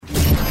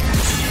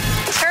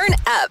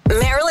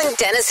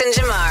Dennis and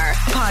Jamar.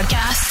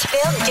 Podcast.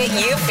 They'll get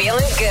you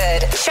feeling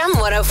good. Chum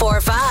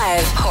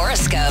 1045.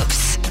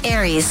 Horoscopes.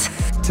 Aries.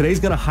 Today's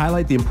going to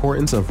highlight the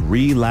importance of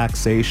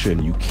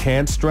relaxation. You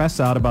can't stress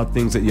out about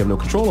things that you have no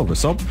control over.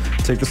 So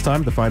take this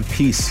time to find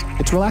peace.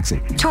 It's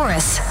relaxing.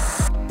 Taurus.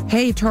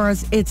 Hey,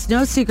 Taurus, it's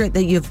no secret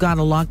that you've got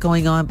a lot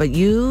going on, but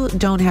you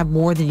don't have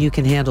more than you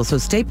can handle. So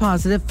stay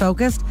positive,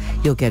 focused.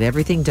 You'll get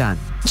everything done.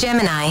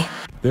 Gemini.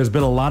 There's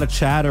been a lot of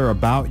chatter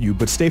about you,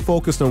 but stay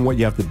focused on what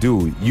you have to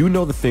do. You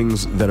know the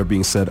things that are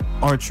being said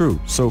aren't true.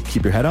 So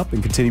keep your head up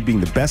and continue being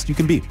the best you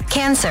can be.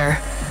 Cancer.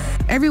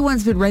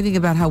 Everyone's been raving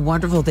about how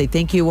wonderful they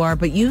think you are,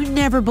 but you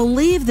never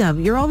believe them.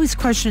 You're always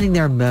questioning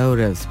their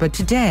motives. But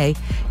today,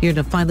 you're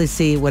going to finally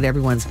see what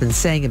everyone's been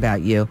saying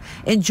about you.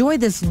 Enjoy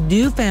this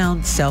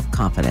newfound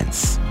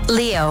self-confidence.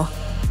 Leo.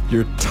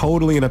 You're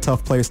totally in a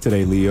tough place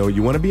today, Leo.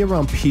 You want to be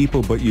around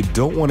people, but you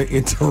don't want to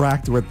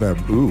interact with them.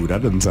 Ooh,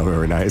 that doesn't sound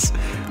very nice,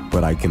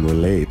 but I can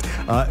relate.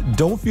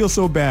 Don't feel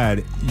so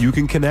bad. You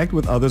can connect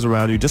with others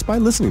around you just by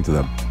listening to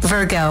them.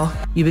 Virgo.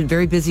 You've been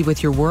very busy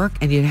with your work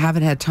and you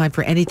haven't had time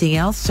for anything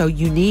else, so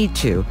you need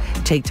to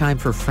take time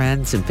for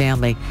friends and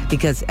family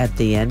because at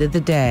the end of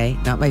the day,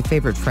 not my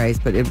favorite phrase,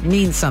 but it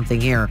means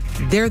something here,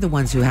 they're the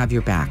ones who have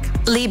your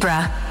back.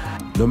 Libra.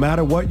 No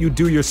matter what you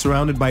do, you're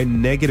surrounded by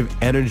negative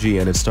energy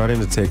and it's starting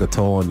to take a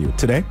toll on you.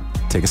 Today,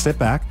 take a step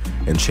back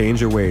and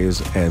change your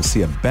ways and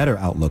see a better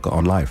outlook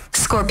on life.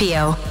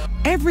 Scorpio.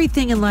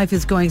 Everything in life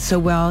is going so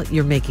well.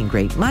 You're making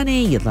great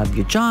money. You love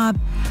your job.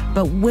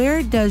 But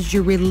where does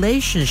your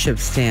relationship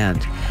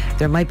stand?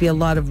 There might be a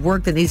lot of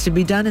work that needs to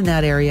be done in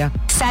that area.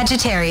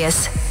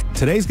 Sagittarius.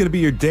 Today's going to be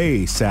your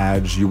day,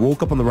 Sag. You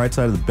woke up on the right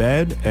side of the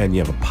bed and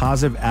you have a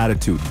positive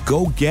attitude.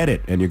 Go get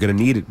it, and you're going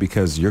to need it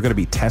because you're going to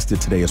be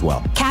tested today as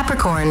well.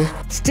 Capricorn.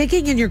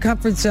 Sticking in your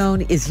comfort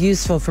zone is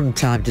useful from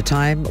time to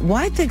time.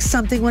 Why fix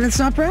something when it's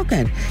not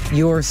broken?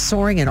 You're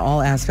soaring in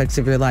all aspects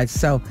of your life,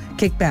 so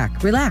kick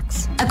back,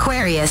 relax.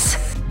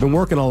 Aquarius. Been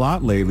working a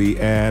lot lately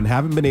and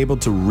haven't been able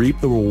to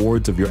reap the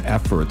rewards of your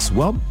efforts.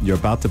 Well, you're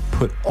about to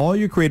put all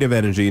your creative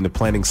energy into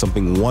planning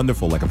something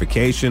wonderful like a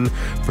vacation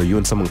for you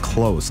and someone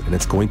close, and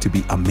it's going to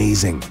be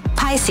amazing.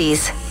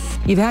 Pisces.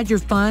 You've had your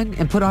fun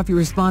and put off your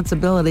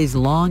responsibilities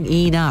long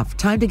enough.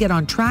 Time to get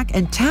on track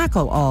and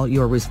tackle all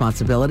your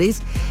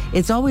responsibilities.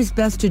 It's always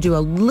best to do a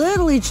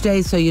little each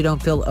day so you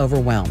don't feel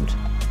overwhelmed.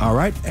 All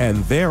right, and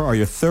there are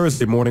your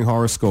Thursday morning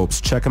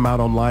horoscopes. Check them out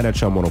online at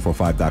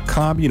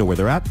chum1045.com. You know where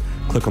they're at.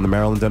 Click on the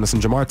Marilyn Dennis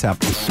and Jamar tab.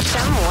 Chum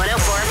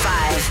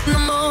 1045. In the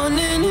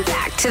morning.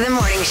 Back to the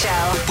morning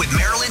show. With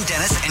Marilyn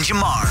Dennis and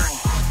Jamar.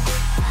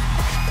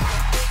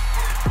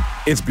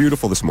 It's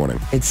beautiful this morning.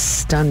 It's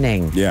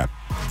stunning. Yeah,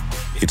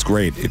 it's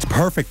great. It's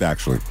perfect,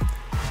 actually.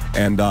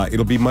 And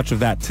it'll be much of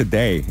that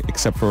today,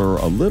 except for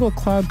a little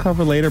cloud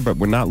cover later, but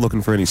we're not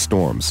looking for any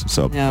storms.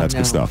 So that's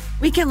good stuff.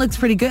 Weekend looks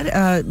pretty good.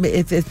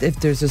 If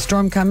there's a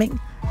storm coming,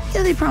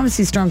 yeah, they promise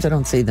these storms. I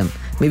don't see them.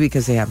 Maybe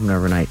because they happen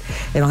overnight.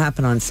 It'll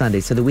happen on Sunday.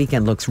 So the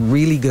weekend looks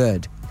really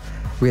good.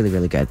 Really,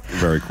 really good.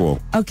 Very cool.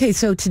 Okay,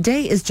 so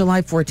today is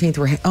July 14th.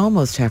 We're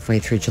almost halfway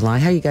through July.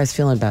 How are you guys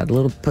feeling about it? A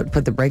little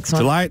put the brakes on?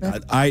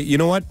 July, you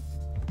know what?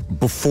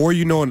 Before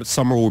you know it,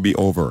 summer will be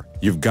over.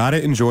 You've got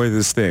to enjoy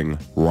this thing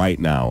right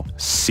now.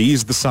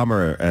 Seize the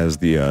summer, as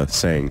the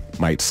saying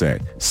might say.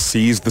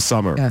 Seize the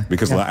summer.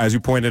 Because as you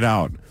pointed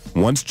out,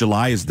 once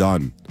July is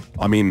done,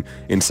 I mean,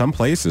 in some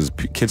places,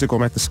 kids are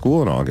going back to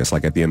school in August,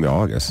 like at the end of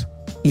August.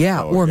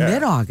 Yeah, or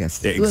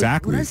mid-August.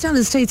 Exactly. When I was down in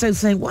the States, I was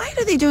saying, why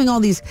are they doing all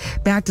these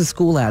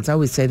back-to-school ads? I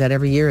always say that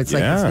every year. It's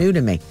like it's new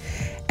to me.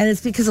 And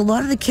it's because a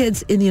lot of the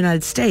kids in the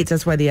United States,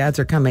 that's why the ads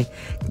are coming,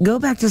 go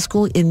back to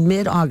school in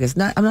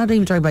mid-August. I'm not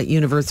even talking about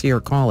university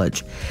or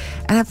college.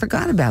 And I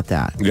forgot about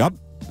that. Yep.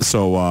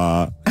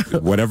 So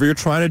whatever you're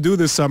trying to do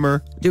this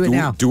summer, do it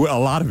now. Do a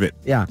lot of it.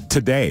 Yeah.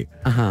 Today.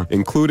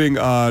 Including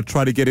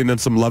try to get in on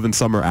some Love and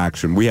Summer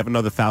action. We have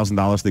another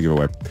 $1,000 to give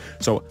away.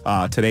 So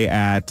today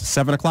at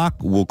 7 o'clock,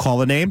 we'll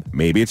call a name.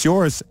 Maybe it's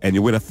yours, and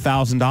you win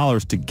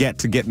 $1,000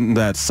 to get in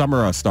that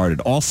summer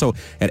started. Also,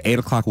 at 8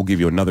 o'clock, we'll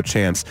give you another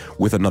chance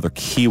with another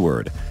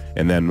keyword.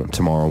 And then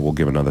tomorrow, we'll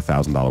give another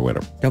 $1,000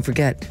 winner. Don't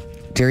forget,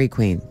 Dairy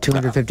Queen,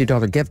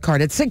 $250 gift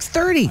card at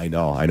 6:30. I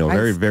know.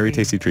 Very, very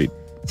tasty treat.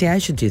 See, I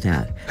should do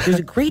that. There's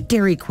a great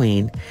Dairy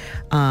Queen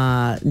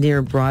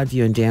near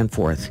Broadview and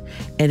Danforth.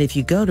 And if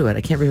you go to it,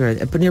 I can't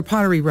remember, but near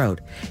Pottery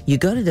Road, you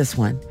go to this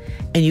one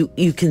and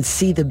you can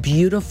see the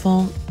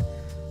beautiful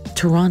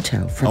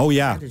Toronto from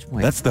Vantage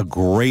Point. That's the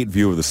great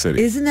view of the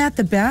city. Isn't that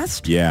the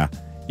best? Yeah.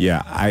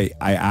 I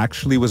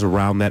actually was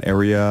around that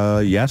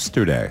area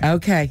yesterday.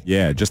 Okay.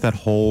 Yeah, just that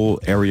whole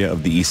area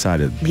of the east side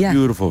of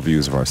beautiful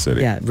views of our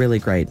city. Yeah, really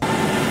great.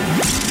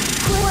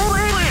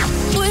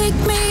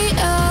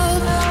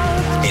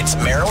 It's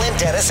Marilyn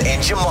Dennis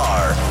and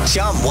Jamar.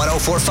 Chum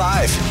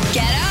 1045.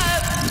 Get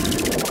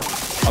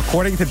up.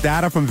 According to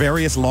data from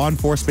various law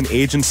enforcement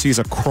agencies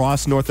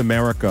across North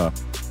America,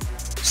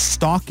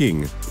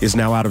 stalking is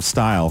now out of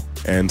style,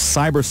 and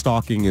cyber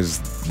stalking is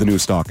the new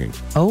stalking.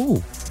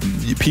 Oh.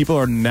 People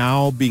are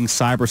now being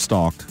cyber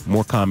stalked,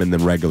 more common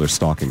than regular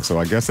stalking. So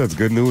I guess that's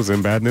good news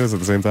and bad news at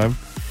the same time.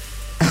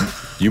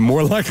 You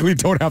more likely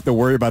don't have to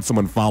worry about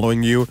someone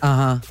following you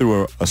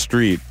through a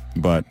street,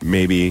 but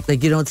maybe...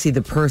 Like you don't see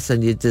the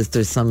person,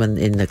 there's someone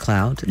in the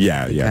cloud.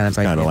 Yeah, it's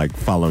kind of like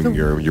following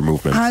your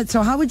movements.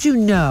 So how would you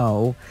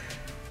know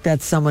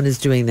that someone is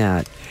doing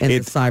that in the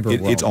cyber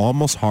world? It's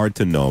almost hard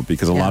to know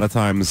because a lot of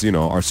times,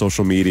 our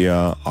social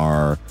media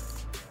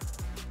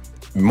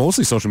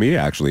mostly social media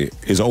actually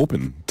is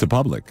open to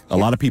public. A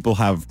lot of people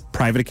have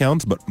private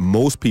accounts, but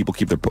most people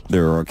keep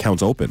their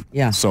accounts open.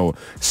 Yeah. So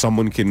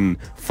someone can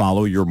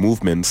follow your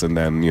movements and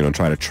then,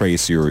 try to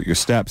trace your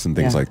steps and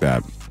things like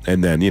that.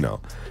 And then,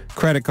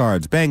 credit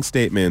cards, bank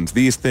statements,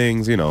 these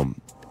things,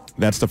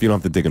 that stuff you don't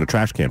have to dig in a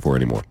trash can for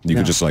anymore. You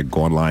can just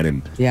go online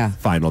and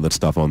find all that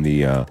stuff on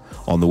the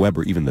web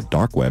or even the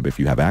dark web if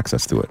you have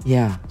access to it.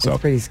 Yeah, so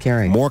it's pretty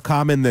scary. More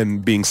common than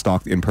being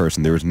stalked in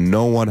person. There is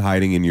no one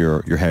hiding in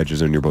your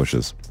hedges and your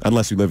bushes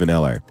unless you live in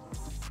LA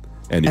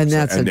and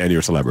you're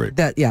a celebrity.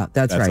 That's right.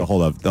 That's a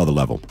whole other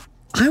level.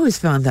 I always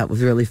found that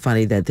was really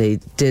funny that they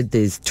did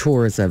these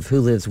tours of who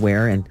lives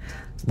where and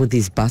with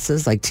these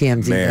buses like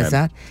TMZ does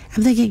that.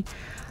 I'm thinking...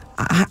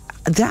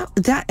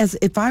 that as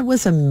if I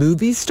was a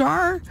movie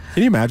star.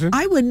 Can you imagine?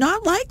 I would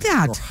not like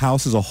that. Your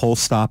house is a whole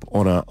stop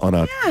on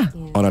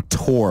a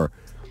tour,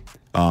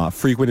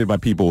 frequented by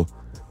people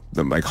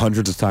like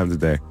hundreds of times a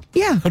day.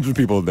 Yeah, 100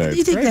 people a day.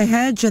 You think the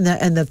hedge and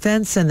the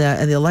fence and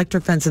the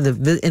electric fence and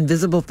the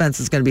invisible fence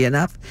is going to be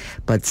enough?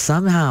 But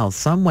somehow,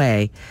 some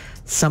way,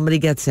 somebody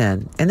gets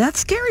in, and that's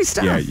scary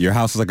stuff. Yeah, your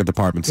house is like a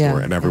department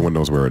store, and everyone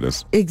knows where it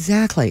is.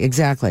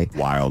 Exactly.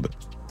 Wild.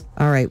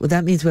 All right. Well,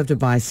 that means we have to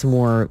buy some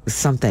more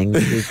something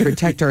to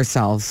protect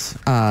ourselves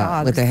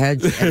with a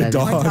hedge and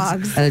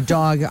a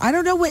dog. I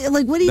don't know what do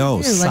you do? No,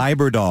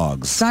 cyber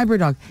dogs. Cyber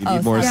dog. You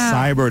need more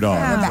cyber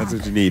dogs. Yeah. That's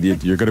what you need.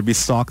 You're going to be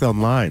stalked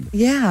online.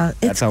 Yeah,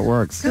 that's how it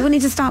works. People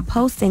need to stop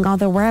posting all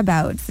their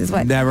whereabouts. Is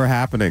what never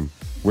happening.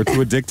 We're too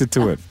addicted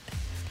to it.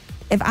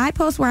 If I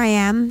post where I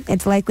am,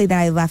 it's likely that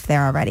I left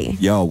there already.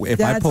 Yo,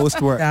 I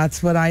post where...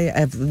 That's what I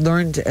have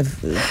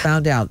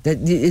found out. That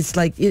it's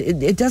like,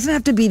 it doesn't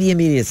have to be the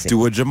immediacy.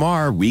 Do a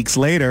Jamar weeks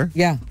later.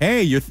 Yeah.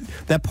 Hey,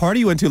 that party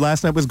you went to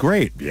last night was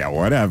great. Yeah,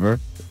 whatever.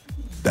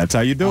 That's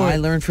how you do it. I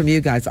learned from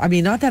you guys. I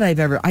mean, not that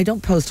I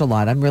don't post a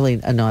lot. I'm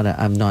really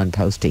I'm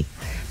non-posty.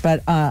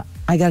 But I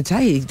got to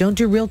tell you, don't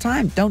do real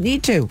time. Don't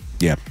need to.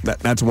 Yeah,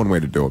 that's one way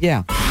to do it.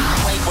 Yeah.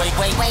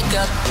 Wake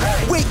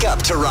up. Wake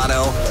up,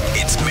 Toronto.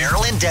 It's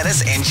Marilyn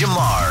Dennis and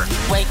Jamar.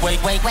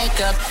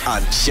 Wake up.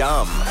 On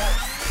Chum.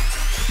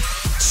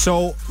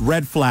 So,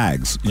 red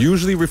flags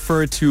usually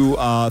refer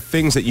to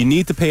things that you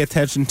need to pay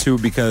attention to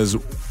because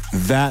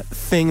that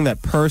thing,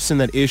 that person,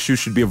 that issue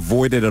should be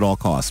avoided at all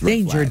costs.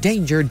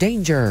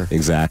 Danger.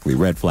 Exactly.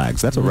 Red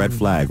flags. That's a red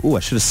flag. Ooh, I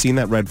should have seen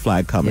that red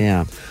flag coming.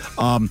 Yeah.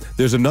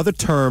 There's another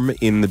term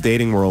in the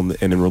dating world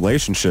and in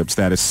relationships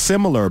that is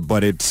similar,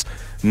 but it's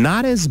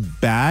not as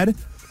bad.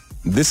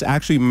 This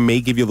actually may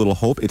give you a little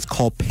hope. It's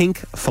called pink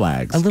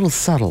flags. A little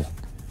subtle.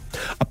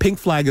 A pink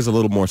flag is a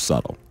little more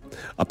subtle.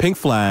 A pink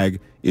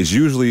flag is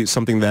usually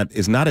something that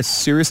is not as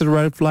serious as a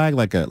red flag,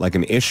 like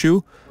an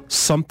issue,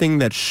 something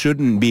that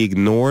shouldn't be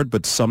ignored,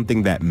 but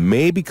something that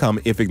may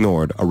become, if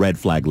ignored, a red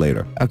flag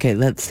later. Okay,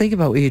 let's think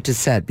about what you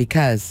just said,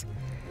 because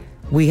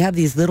we have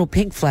these little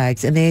pink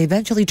flags and they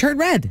eventually turn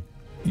red.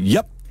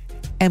 Yep.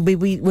 And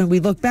when we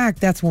look back,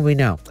 that's when we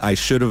know. I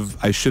should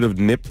have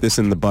nipped this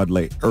in the bud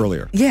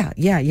earlier. Yeah.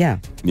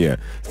 Yeah.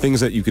 Things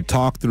that you could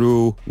talk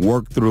through,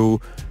 work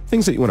through,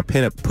 things that you want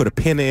to put a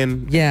pin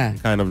in. Yeah.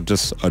 Kind of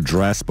just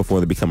address before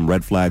they become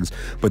red flags.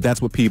 But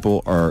that's what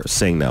people are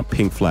saying now,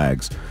 pink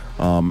flags.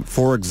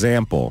 For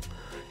example,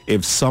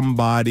 if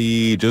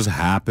somebody just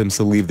happens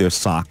to leave their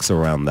socks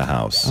around the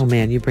house. Oh,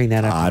 man, you bring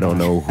that up. I don't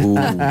know who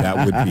that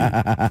would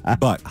be.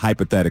 But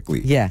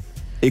hypothetically. Yeah.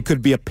 It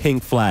could be a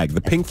pink flag. The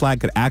pink flag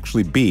could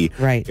actually be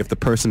if the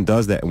person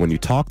does that and when you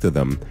talk to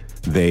them,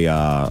 they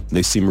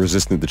seem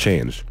resistant to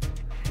change.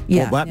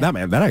 Yeah. Well,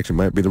 that actually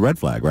might be the red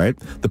flag, right?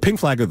 The pink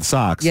flag of the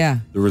socks.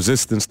 Yeah. The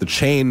resistance to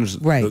change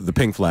the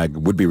pink flag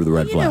would be the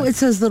red flag. You know, it's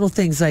those little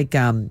things like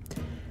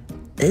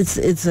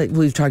it's like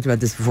we've talked about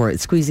this before.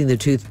 It's squeezing the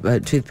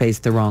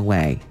toothpaste the wrong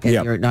way,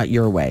 and not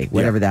your way,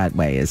 whatever that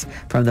way is,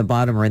 from the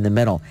bottom or in the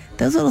middle.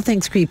 Those little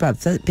things creep up.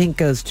 So pink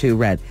goes to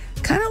red,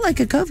 kind of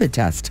like a COVID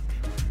test.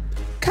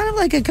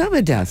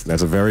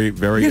 That's a very,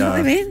 very. You know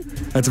what I mean?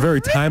 That's a very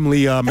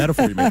timely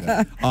metaphor you made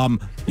there.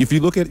 If you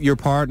look at your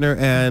partner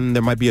and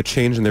there might be a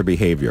change in their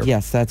behavior.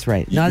 Yes, that's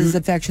right. Not as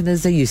affectionate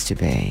as they used to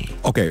be.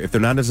 Okay, if they're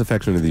not as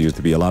affectionate as they used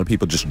to be, a lot of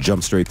people just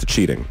jump straight to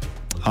cheating.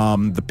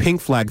 The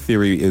pink flag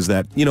theory is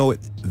that,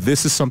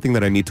 this is something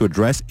that I need to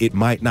address. It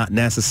might not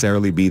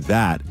necessarily be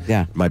that.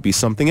 Yeah. It might be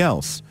something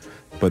else.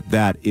 But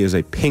that is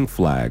a pink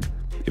flag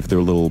if they're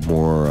a little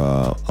more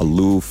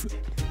aloof,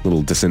 a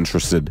little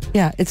disinterested.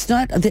 Yeah, it's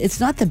not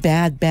the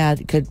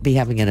bad could be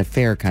having an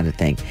affair kind of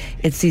thing.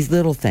 It's these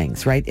little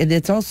things, right? And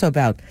it's also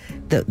about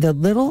the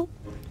little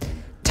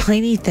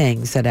tiny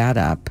things that add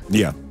up.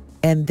 Yeah.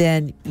 And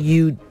then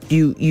you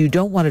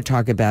don't want to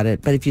talk about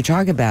it, but if you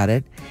talk about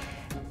it,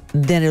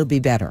 then it'll be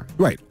better.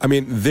 Right. I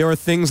mean, there are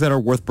things that are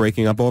worth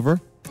breaking up over,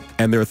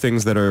 And there are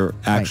things that are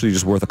actually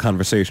just worth a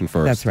conversation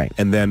first. That's right.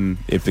 And then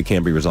if it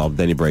can't be resolved,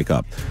 then you break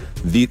up.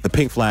 The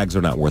pink flags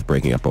are not worth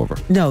breaking up over.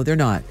 No, they're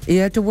not. You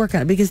have to work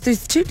on it because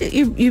there's two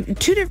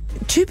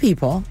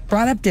people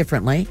brought up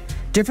differently,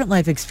 different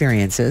life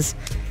experiences.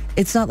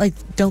 It's not like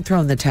don't throw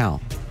in the towel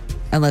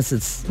unless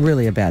it's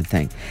really a bad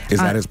thing. Is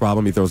that his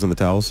problem? He throws in the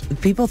towels?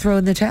 People throw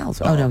in the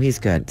towels. Oh, no, he's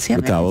good. See,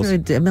 I'm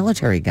a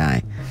military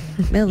guy.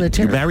 You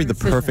married the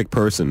perfect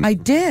person. I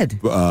did.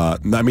 I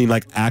mean,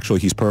 like, actually,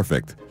 he's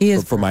perfect. He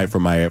is for my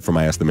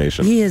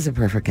estimation. He is a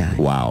perfect guy.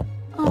 Wow.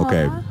 Aww.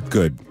 Okay,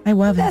 good. I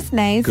love him. That's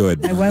nice.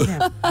 Good. I love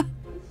him.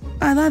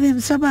 I love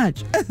him so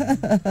much.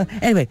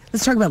 Anyway,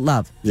 let's talk about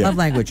love. Yeah. Love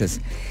languages.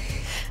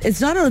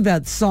 It's not only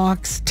about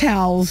socks,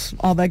 towels,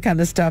 all that kind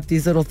of stuff,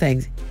 these little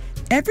things.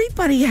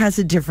 Everybody has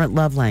a different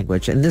love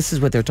language, and this is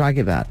what they're talking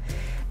about.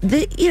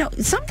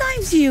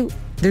 Sometimes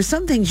there's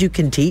some things you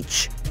can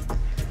teach.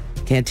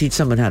 Can't teach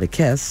someone how to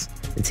kiss.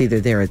 It's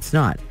either there or it's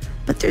not.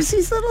 But there's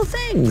these little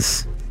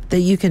things that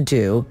you can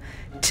do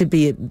to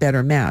be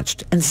better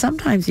matched. And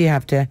sometimes you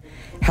have to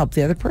help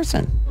the other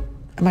person.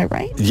 Am I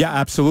right? Yeah,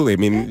 absolutely. I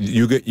mean,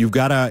 you've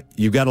got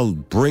to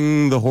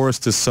bring the horse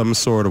to some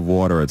sort of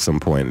water at some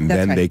point, and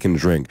then they can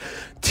drink.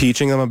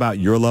 Teaching them about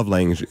your love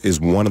language is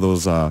one of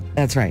those.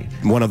 That's right.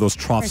 One of those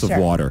troughs of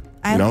water.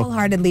 I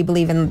wholeheartedly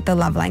believe in the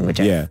love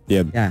languages. Yeah.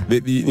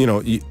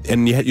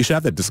 You should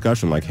have that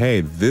discussion. Like,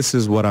 hey, this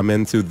is what I'm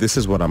into. This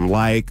is what I'm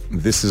like.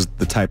 This is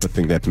the type of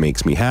thing that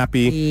makes me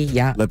happy.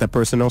 Yeah. Let that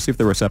person know. See if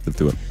they're receptive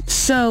to it.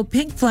 So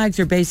pink flags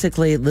are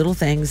basically little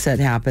things that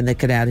happen that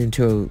could add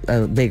into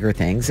bigger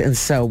things. And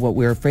so what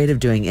we're afraid of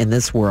doing in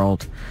this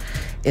world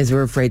is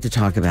we're afraid to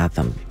talk about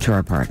them to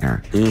our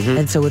partner. Mm-hmm.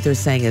 And so what they're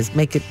saying is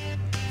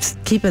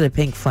keep it a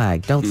pink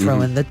flag. Don't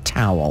throw in the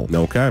towel.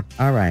 Okay.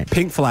 All right.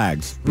 Pink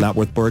flags. Not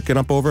worth breaking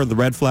up over. The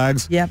red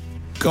flags. Yep.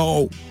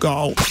 Go.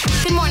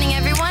 Good morning,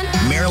 everyone.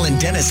 Marilyn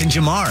Dennis and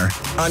Jamar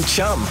on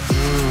Chum.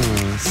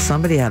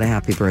 Somebody had a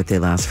happy birthday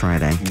last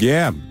Friday.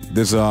 Yeah.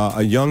 There's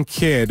a young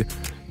kid,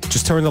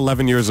 just turned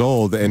 11 years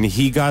old, and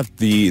he got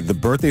the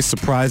birthday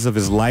surprise of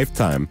his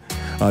lifetime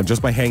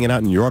just by hanging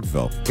out in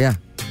Yorkville. Yeah.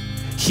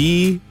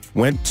 He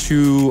went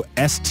to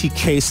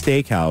STK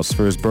Steakhouse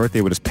for his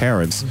birthday with his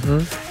parents,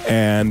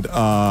 and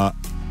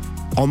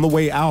on the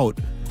way out,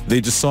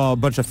 they just saw a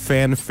bunch of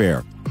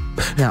fanfare.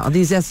 Now,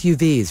 these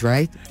SUVs,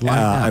 right?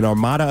 An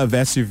armada of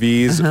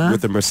SUVs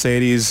with a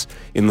Mercedes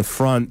in the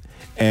front,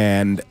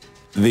 and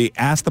they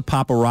asked the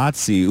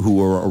paparazzi who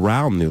were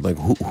around. They're like,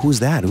 "Who's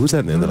that? Who's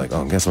that?" And they're like,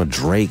 "Oh, guess what?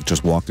 Drake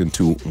just walked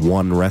into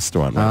one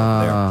restaurant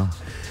right there."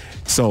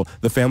 So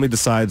the family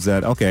decides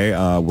that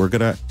we're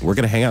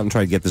gonna hang out and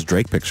try to get this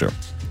Drake picture,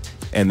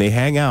 and they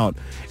hang out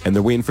and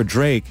they're waiting for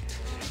Drake,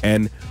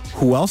 and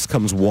who else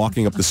comes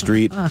walking up the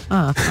street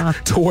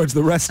towards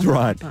the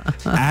restaurant?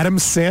 Adam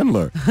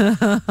Sandler,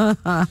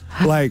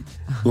 like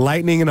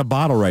lightning in a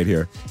bottle right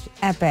here.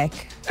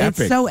 Epic.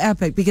 It's so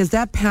epic because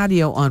that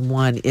patio on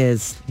one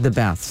is the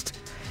best.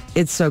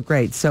 It's so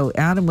great. So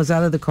Adam was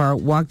out of the car,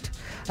 walked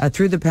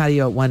through the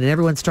patio at one, and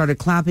everyone started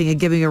clapping and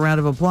giving a round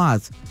of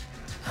applause.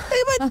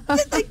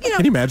 Can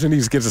you imagine he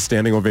just gives a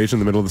standing ovation in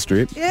the middle of the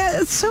street? Yeah,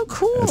 it's so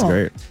cool. That's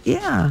great.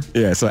 Yeah.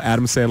 Yeah, so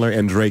Adam Sandler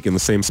and Drake in the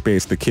same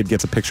space. The kid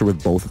gets a picture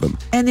with both of them.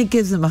 And it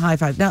gives them a high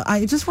five. Now,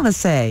 I just want to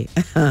say,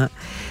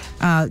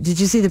 did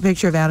you see the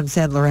picture of Adam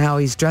Sandler, how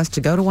he's dressed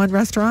to go to one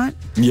restaurant?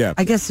 Yeah.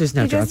 I guess there's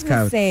no dress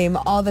code. The same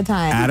all the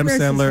time. Adam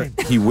Sandler,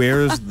 he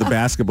wears the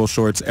basketball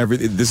shorts.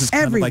 This is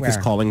kind of like his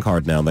calling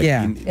card now. Like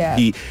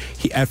he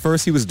at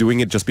first he was doing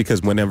it just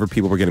because whenever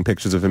people were getting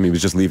pictures of him, he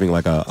was just leaving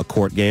like a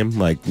court game,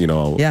 like,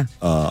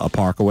 a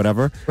park or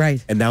whatever.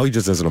 Right. And now he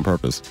just does it on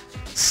purpose.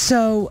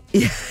 So,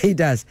 yeah, he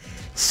does.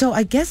 So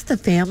I guess the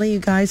family, you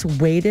guys,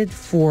 waited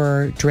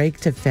for Drake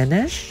to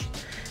finish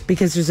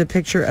because there's a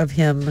picture of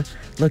him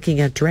looking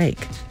at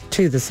Drake,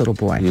 to this little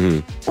boy.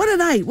 Mm-hmm. What a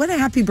night. What a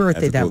happy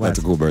birthday that was. That's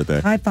a cool birthday.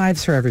 High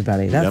fives for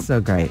everybody. That's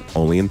so great.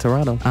 Only in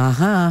Toronto.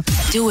 Uh-huh.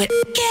 Do it.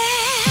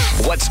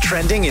 Yeah. What's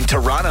trending in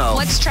Toronto?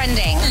 What's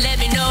trending? Let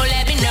me know.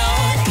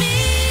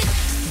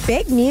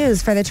 Big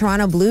news for the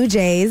Toronto Blue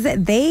Jays.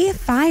 They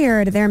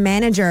fired their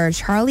manager,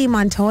 Charlie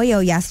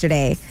Montoyo,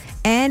 yesterday.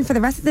 And for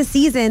the rest of the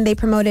season, they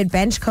promoted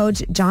bench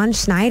coach John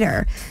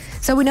Schneider.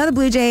 So we know the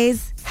Blue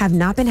Jays have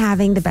not been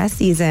having the best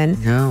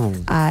season. No.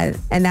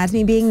 And that's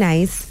me being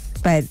nice.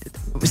 But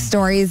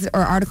stories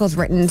or articles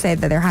written say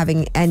that they're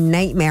having a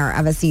nightmare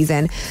of a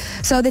season.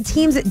 So the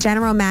team's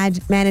general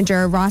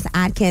manager, Ross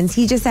Atkins,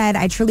 he just said,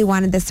 I truly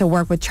wanted this to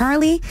work with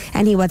Charlie,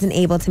 and he wasn't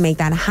able to make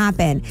that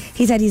happen.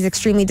 He said he's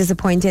extremely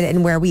disappointed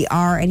in where we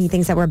are, and he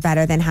thinks that we're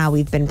better than how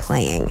we've been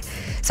playing.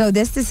 So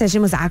this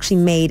decision was actually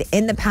made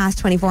in the past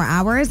 24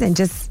 hours, and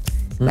just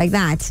like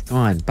that.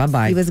 Gone.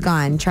 Bye-bye. He was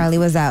gone. Charlie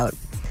was out.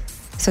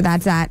 So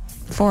that's that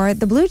for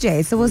the Blue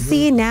Jays. So we'll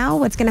see now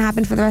what's going to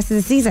happen for the rest of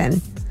the season.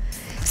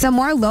 Some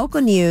more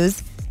local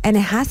news, and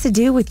it has to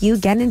do with you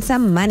getting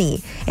some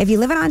money. If you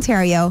live in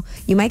Ontario,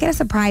 you might get a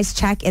surprise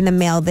check in the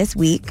mail this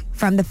week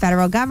from the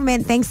federal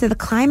government thanks to the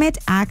Climate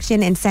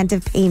Action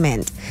Incentive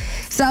Payment.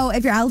 So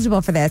if you're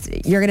eligible for this,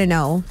 you're going to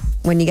know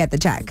when you get the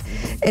check.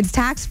 It's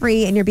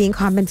tax-free and you're being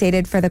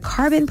compensated for the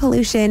carbon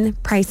pollution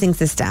pricing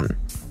system.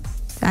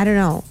 I don't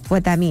know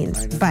what that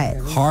means, but...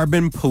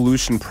 Carbon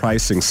pollution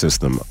pricing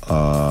system.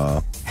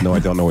 No, I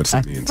don't know what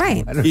it means.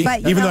 Right. But,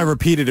 even though I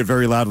repeated it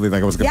very loudly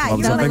like I was going to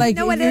tell something. Like,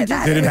 what it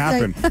didn't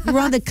happen. You were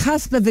on the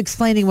cusp of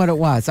explaining what it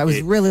was. I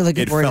was really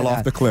looking forward to that. It fell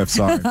off the cliff,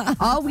 sorry.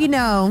 All we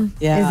know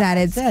is that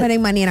it's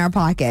putting money in our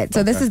pocket.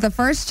 So this is the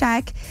first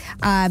check,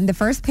 the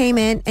first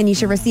payment, and you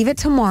should receive it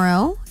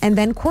tomorrow and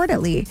then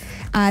quarterly.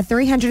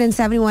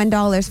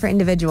 $371 for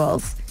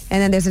individuals.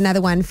 And then there's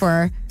another one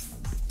for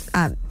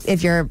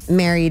if you're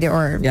married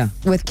or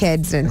with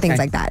kids and things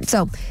like that.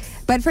 So,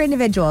 but for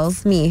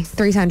individuals, me,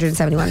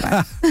 $371.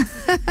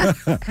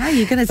 How are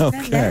you going to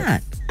spend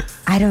that?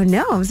 I don't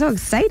know. I'm so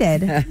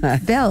excited.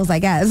 Bills, I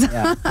guess.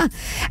 Yeah.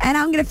 And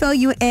I'm going to fill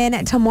you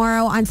in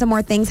tomorrow on some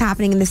more things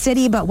happening in the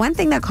city. But one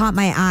thing that caught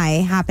my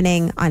eye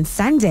happening on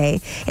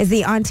Sunday is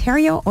the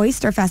Ontario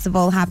Oyster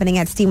Festival happening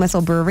at Steam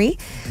Whistle Brewery.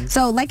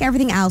 So like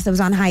everything else, it was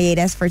on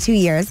hiatus for 2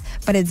 years,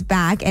 but it's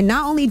back. And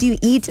not only do you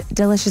eat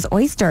delicious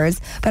oysters,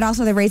 but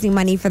also they're raising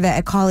money for the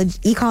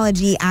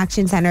Ecology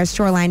Action Center's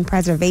shoreline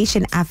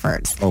preservation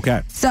efforts.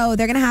 Okay. So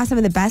they're going to have some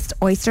of the best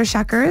oyster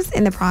shuckers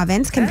in the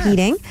province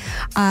competing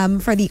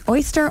for the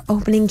Oyster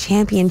Opening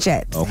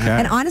Championships. Okay.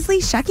 And honestly,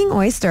 shucking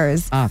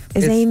oysters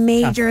is a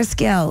major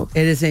skill.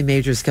 It is a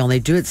major skill, and they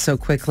do it so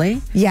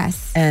quickly.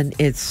 Yes. And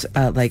it's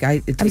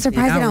it takes surprised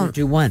me an they hour don't. to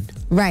do one.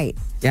 Right.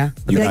 Yeah.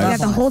 You You guys- have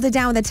to hold it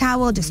down with a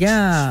towel. Just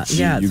Yeah.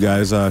 You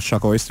guys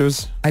shuck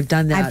oysters? I've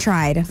done that. I've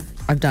tried.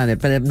 I've done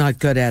it, but I'm not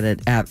good at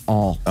it at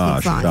all.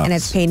 It's long and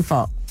it's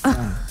painful.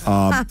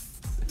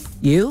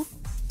 You?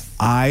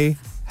 I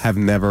have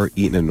never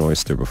eaten an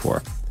oyster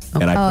before.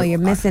 And You're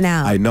missing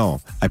out. I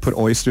know. I put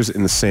oysters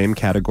in the same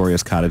category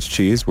as cottage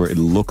cheese, where it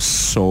looks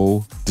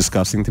so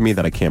disgusting to me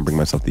that I can't bring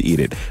myself to eat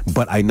it.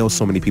 But I know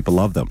so many people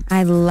love them.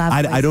 I love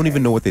I don't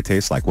even know what they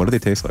taste like. What do they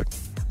taste like?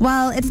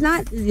 Well, it's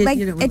not like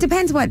it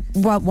depends what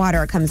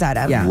water it comes out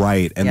of. Yeah.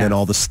 Right. And then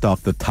all the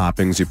stuff, the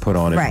toppings you put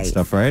on it and Right.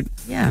 stuff, right?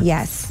 Yeah.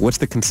 Yes. What's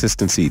the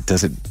consistency?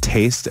 Does it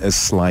taste as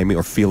slimy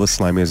or feel as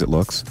slimy as it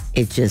looks?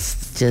 It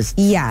just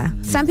Yeah.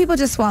 Some people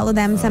just swallow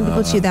them. Some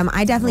people chew them.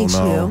 I definitely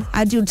chew.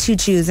 I do 2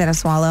 chews and a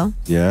swallow.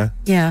 Yeah?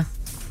 yeah.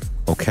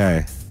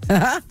 Okay.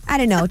 I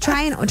don't know.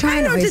 Try and know what to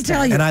oyster.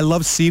 tell you. And I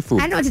love seafood.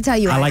 I don't know what to tell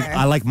you.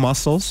 I like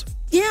mussels,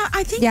 Yeah,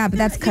 I think. Yeah, but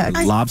that's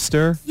cooked.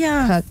 lobster,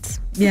 Yeah. Cooked.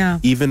 Yeah.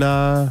 even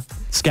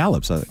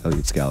scallops. I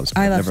eat scallops.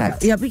 I love Never-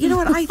 that. Yeah, but you know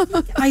what?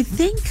 I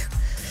think.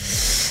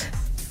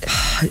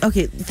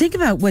 Okay, think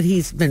about what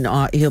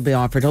he'll be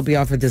offered. He'll be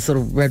offered this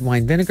little red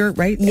wine vinegar,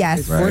 right? Yes.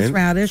 It's Right.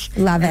 horseradish.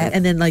 Love it.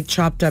 And then like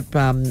chopped up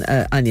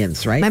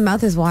onions, right? My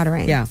mouth is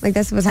watering. Yeah. Like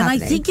this was and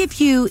happening. I think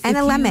if you... And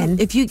a lemon.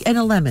 And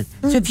a lemon.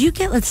 So if you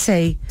get, let's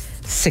say,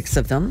 6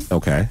 of them,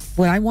 Okay.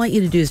 what I want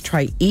you to do is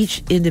try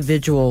each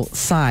individual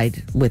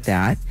side with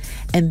that,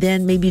 and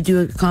then maybe do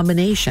a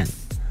combination.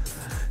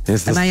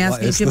 Am I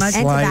asking too much?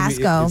 And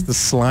Tabasco. It's the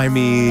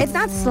slimy. It's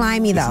not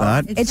slimy though.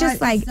 not? It's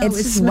just like no, it's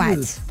it's just smooth.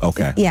 wet.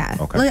 Okay. Yeah.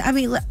 Okay. Like,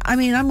 I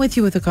mean, I'm with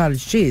you with the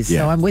cottage cheese,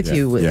 so I'm with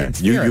you with it.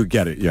 You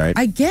get it, right?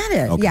 I get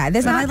it. Okay. Yeah,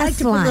 there's But not I the like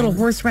to put a little slime.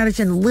 horseradish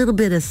and a little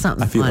bit of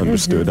something. I feel on it.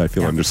 understood. I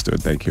feel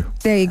understood. Thank you.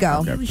 There you go.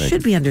 Okay. We Thank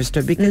should you. be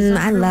understood because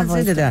I love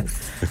everyone's into that.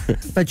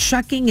 oysters. But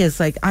shucking is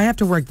like I have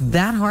to work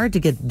that hard to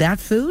get that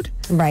food.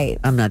 Right.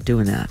 I'm not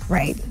doing that.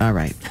 Right. All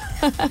right.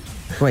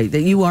 Wait,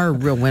 you are a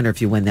real winner if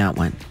you win that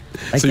one.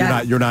 Like So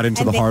that- you're not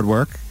into the hard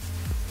work.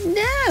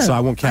 No. So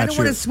I won't catch I don't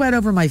want you- to sweat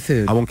over my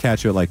food. I won't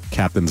catch you at like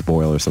Captain's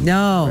Boil or something.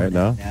 No. Right?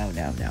 No.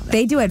 No.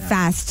 They do it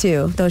fast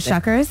too. Those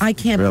shuckers. I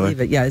can't Really?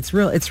 believe it. Yeah, it's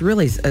real. It's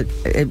really.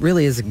 It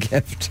really is a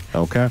gift.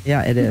 Okay.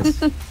 Yeah, it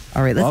is.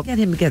 All right, let's Well- get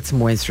him to get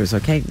some oysters.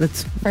 Okay,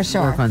 let's For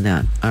sure. work on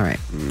that. All right.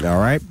 All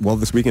right. Well,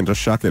 this weekend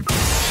just shucked it.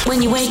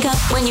 When you wake up,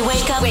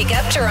 wake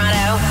up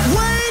Toronto.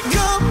 Wake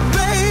up,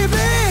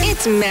 baby.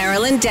 It's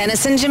Marilyn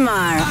Dennis and Jamar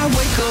I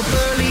wake up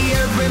early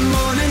every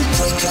morning.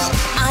 Wake up.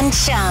 on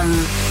Chum.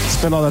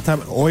 Spent all that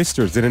time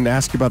oysters. Didn't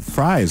ask you about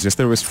fries. Yes,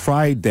 there was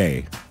Fry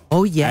Day.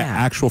 Oh yeah.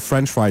 Actual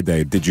French fry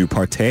day. Did you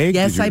partake?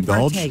 Yes, Did you I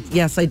indulge? partake.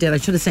 Yes, I did. I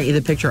should have sent you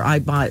the picture. I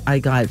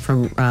got it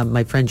from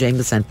my friend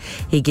Jameson.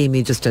 He gave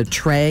me just a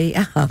tray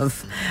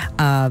of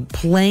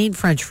plain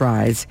French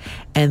fries,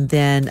 and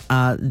then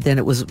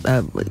it was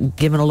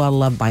given a lot of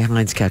love by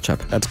Heinz ketchup.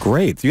 That's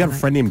great. You got a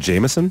friend named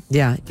Jameson?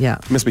 Yeah.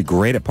 He must be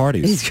great at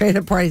parties. He's great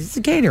at parties. He's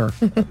a caterer.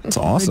 It's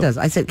He awesome. does.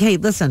 I said, hey,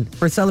 listen,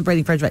 we're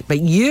celebrating French fries, but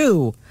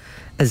you,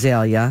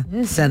 Azalea,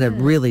 sent a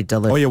really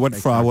delicious. Oh yeah,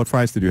 what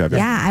fries did you have?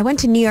 Yeah, I went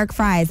to New York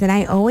Fries and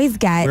I always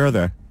get Where are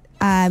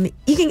they?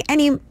 you can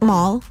any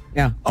mall.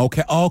 Yeah.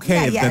 Okay.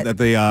 Yeah. The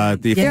They're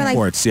food like-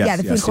 courts. Yes. yeah,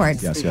 the food yes,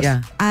 courts. Yes. Yes.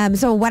 Yeah.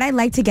 So what I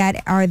like to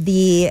get are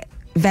the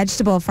the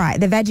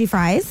veggie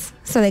fries.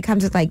 So they come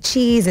with like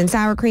cheese and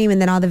sour cream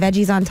and then all the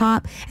veggies on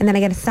top. And then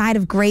I get a side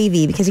of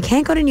gravy because you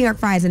can't go to New York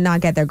Fries and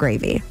not get their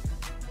gravy.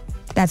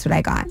 That's what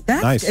I got.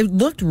 Nice. It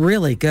looked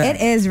really good.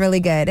 It is really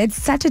good. It's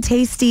such a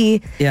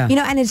tasty, Yeah.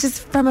 and it's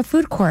just from a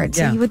food court.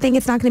 So Yeah. you would think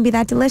it's not going to be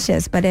that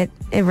delicious, but it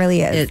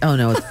really is. Oh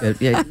no, it's good.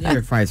 Yeah, New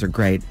York fries are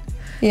great.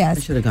 Yes. I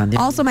should have gone there.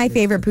 Also, my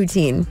favorite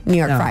poutine, New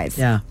York fries.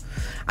 Yeah.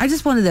 I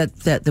just wanted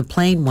that the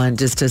plain one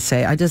just to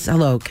say,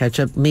 hello,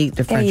 ketchup, meat,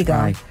 the French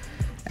fry.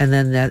 And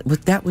then that was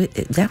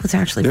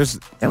actually,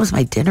 that was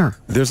my dinner.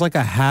 There's like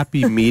a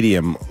happy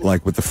medium,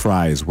 like with the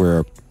fries,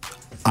 where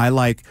I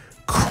like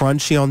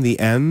crunchy on the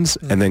ends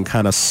and then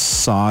kind of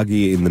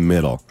soggy in the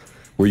middle,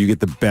 where you get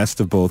the best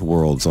of both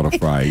worlds on a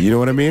fry. You know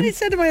what I mean? I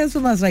said to my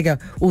husband last night, I go,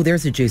 oh,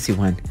 there's a juicy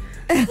one.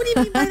 What do you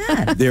mean by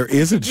that? There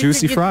is a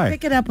juicy fry. You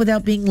pick it up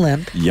without being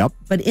limp. Yep.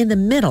 But in the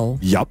middle,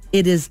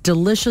 it is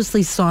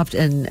deliciously soft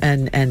and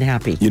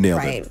happy. You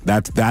nailed it.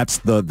 That's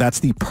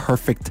the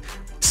perfect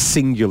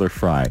singular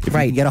fry. If you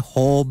can get a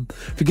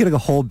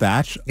whole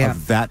batch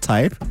of that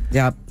type,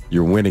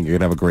 you're winning. You're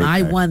gonna have a great day.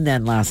 I won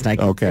then last night.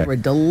 Okay. They were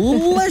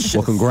delicious.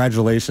 Well,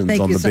 congratulations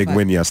on the big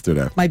win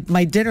yesterday.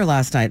 My dinner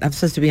last night. I'm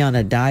supposed to be on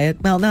a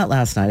diet. Well, not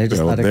last night. I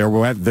just let it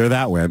go. There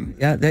that went.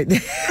 Yeah.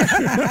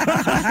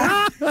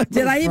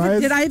 Did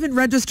I even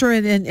register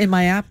in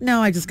my app?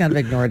 No, I just kind of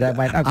ignored it.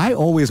 I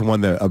always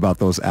wonder about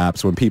those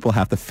apps when people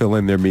have to fill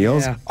in their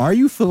meals. Yeah. Are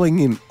you filling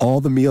in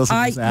all the meals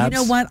in those apps? You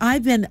know what?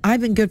 I've been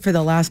good for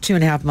the last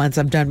 2.5 months.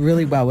 I've done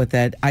really well with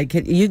it.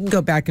 You can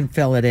go back and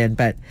fill it in,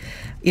 but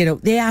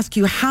they ask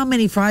you how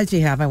many fries do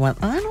you have. I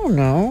went, I don't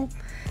know.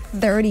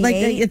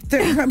 38.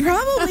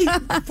 Probably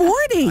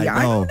 40.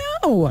 I don't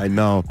know. I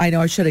know.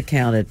 I should have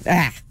counted.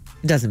 It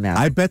doesn't matter.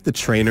 I bet the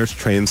trainers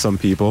train some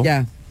people.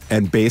 Yeah.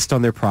 And based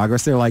on their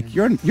progress, they're like,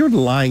 you're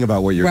lying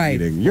about what you're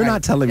eating. You're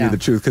not telling me the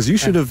truth because you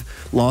should have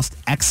lost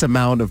X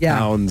amount of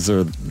pounds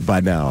or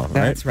by now. Right?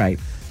 That's right.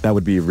 That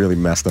would be really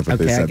messed up if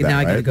they said that. Now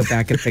I got to right? go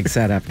back and fix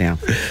that up now.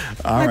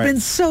 I've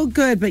been so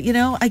good, but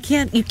I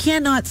can't. You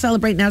cannot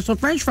celebrate National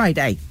French Fry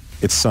Day.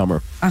 It's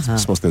summer.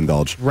 It's supposed to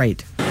indulge.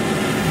 Right.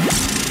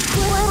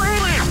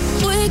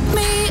 Wake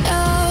me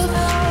up.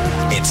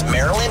 It's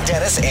Marilyn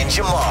Dennis and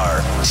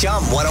Jamar.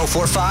 Chum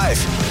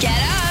 104.5. Get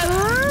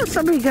up.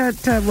 Somebody got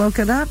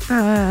woken up.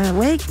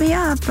 Wake me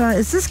up.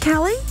 Is this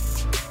Kelly?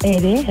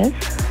 It is.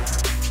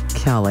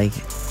 Kelly,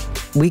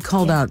 we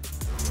called out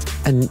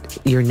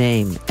your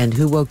name, and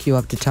who woke you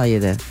up to tell you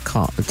to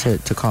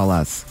call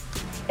us?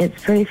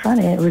 It's pretty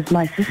funny. It was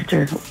my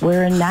sister.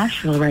 We're in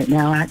Nashville right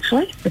now,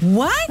 actually.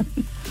 What?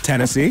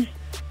 Tennessee?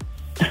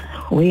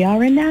 We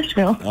are in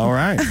Nashville. All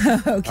right.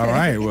 Okay. All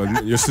right.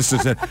 Well, your sister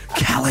said,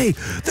 Kelly,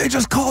 they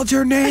just called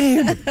your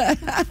name.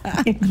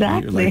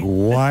 Exactly. You're like,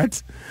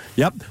 what?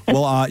 Yep.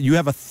 Well, you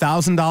have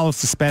 $1,000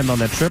 to spend on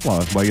that trip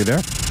while you're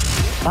there.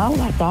 Oh,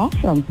 that's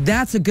awesome.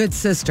 That's a good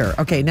sister.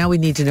 Okay, now we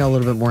need to know a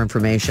little bit more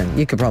information.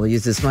 You could probably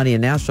use this money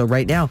in Nashville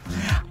right now.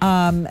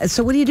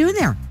 So what are you doing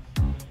there?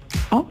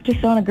 Oh,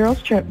 just on a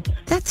girls' trip.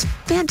 That's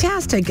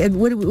fantastic. And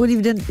what have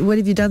you done? What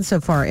have you done so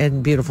far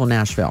in beautiful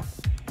Nashville?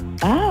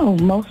 Oh,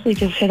 mostly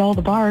just hit all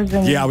the bars.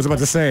 And Yeah, I was about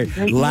to say,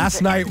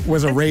 last night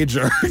was a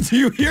rager. Do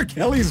you hear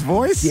Kelly's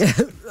voice? Yeah,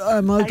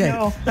 okay. I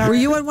know. Were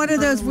you on one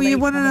of those? Were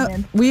you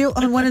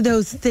on one of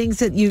those things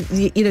that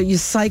you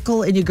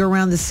cycle and you go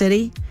around the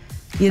city?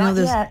 Not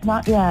yet.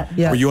 Not yet.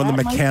 Yeah. Were you on the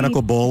That might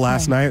mechanical be- bull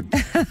last night?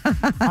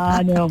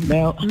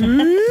 No.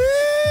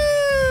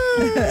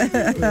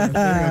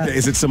 Okay,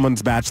 is it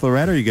someone's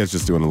bachelorette or are you guys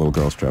just doing a little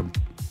girls trip?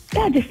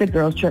 Yeah, just a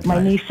girls' trip.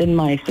 My niece and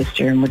my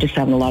sister, and we're just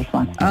having a lot of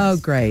fun. Oh,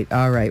 great.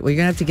 All right. Well, you're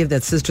going to have to give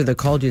that sister that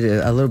called you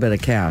a little bit of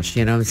cash.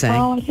 You know what I'm saying?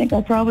 Oh, I think I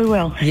probably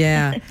will.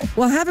 Yeah.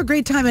 Well, have a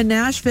great time in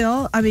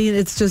Nashville. I mean,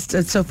 it's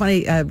so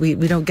funny. We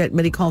don't get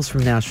many calls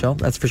from Nashville,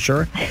 that's for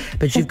sure.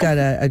 But you've got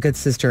a good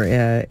sister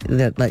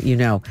that let you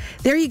know.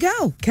 There you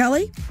go,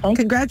 Kelly.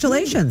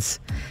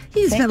 Congratulations.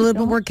 You spend a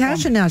little bit more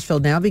cash in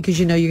Nashville now because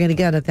you're going to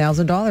get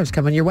 $1,000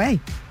 coming your way.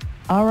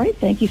 All right.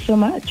 Thank you so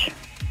much.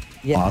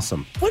 Yeah.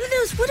 Awesome. What are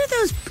those?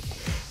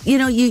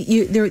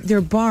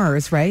 They're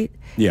bars, right?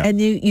 Yeah. And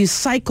you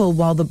cycle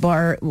while the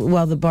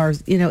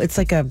bars. It's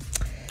like a.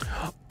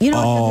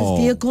 Those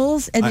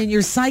vehicles, and then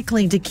you're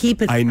cycling to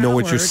keep it. I know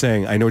what you're powered,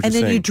 saying. And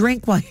then you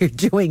drink while you're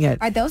doing it.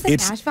 Are those in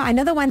Nashville? I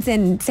know the ones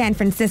in San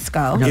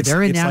Francisco. No, It's-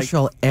 they're in it's like-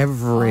 Nashville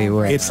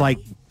everywhere. It's like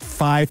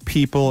 5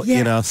 people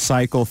in a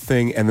cycle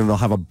thing, and then they'll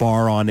have a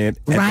bar on it.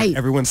 And Right.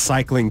 everyone's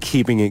cycling,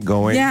 keeping it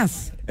going.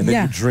 Yes. And then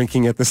Yeah. you're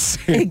drinking at the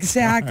same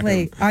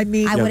Exactly. time. I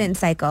mean, I wouldn't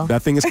cycle.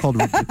 That thing is called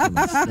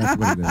ridiculous. That's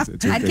what it is.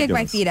 It's I'd kick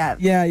my ridiculous. feet up.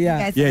 Yeah. You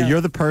guys Yeah, know.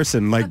 you're the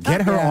person. Like,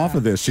 get her off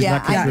of this. She's Yeah,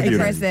 not I'm the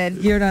contributing. person.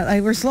 you're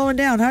not. We're slowing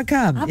down. How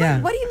come? I'm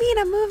like, what do you mean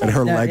I'm moving? And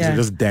her Yeah, legs yeah. are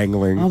just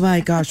dangling. Oh my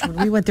gosh! When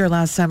we went there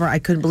last summer, I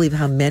couldn't believe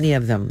how many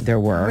of them there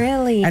were.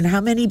 Really? And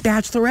how many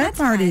bachelorette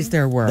parties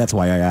there were. That's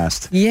why I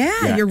asked.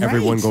 Yeah, you're right.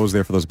 Everyone goes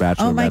there for those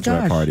Oh my bachelorette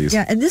gosh! parties.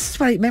 Yeah, and this is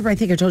what remember. I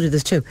think I told you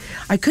this too.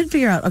 I couldn't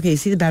figure out. Okay,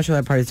 see the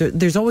bachelorette parties.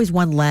 There's always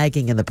one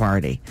lagging in the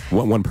party.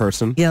 One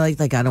person. Yeah,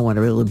 like I don't want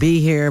to really be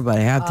here, but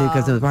I have to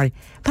because of the party.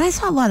 But I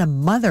saw a lot of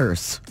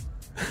mothers.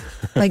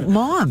 Like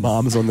moms.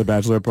 Moms on the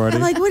bachelor party.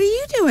 I'm like, what are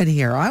you doing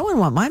here? I wouldn't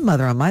want my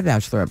mother on my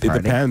bachelorette party.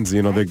 It depends.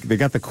 You know, they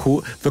got the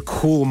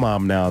cool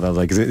mom now that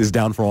like is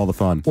down for all the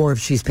fun. Or if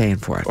she's paying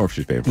for it.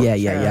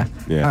 Yeah.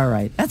 All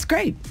right. That's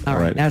great. All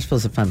right.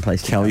 Nashville's a fun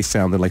place to Kelly go.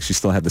 sounded like she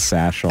still had the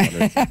sash on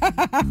it.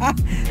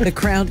 The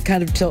crown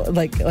kind of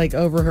like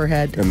over her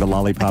head. And the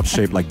lollipops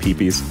shaped like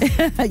peepees.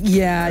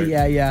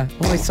 Yeah.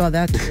 Oh, I saw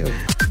that too.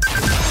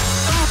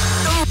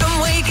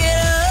 Wake it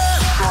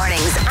up.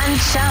 Mornings on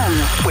Chum.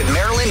 With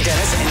Marilyn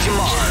Dennis and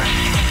Jamar.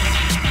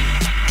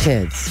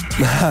 Kids.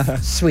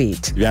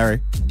 Sweet.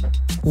 Very.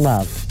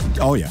 Love.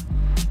 Oh, yeah.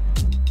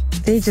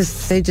 They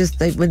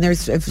when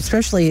there's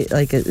especially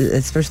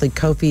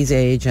Kofi's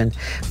age and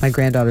my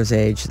granddaughter's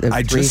age, they're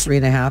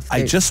 3.5.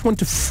 I just want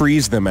to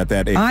freeze them at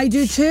that age. I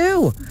do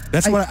too.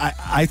 That's what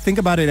I think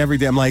about it every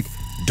day. I'm like,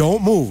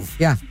 don't move.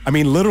 Yeah. I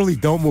mean, literally,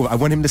 don't move. I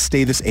want him to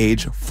stay this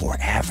age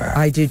forever.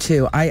 I do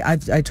too. I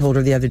told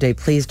her the other day,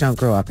 please don't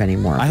grow up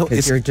anymore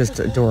because you're just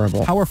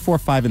adorable. How are 4,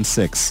 5, and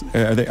 6?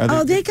 Are they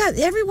they got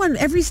everyone.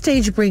 Every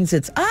stage brings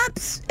its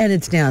ups and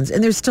its downs,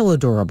 and they're still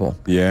adorable.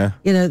 Yeah.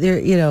 You know, they're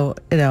you know.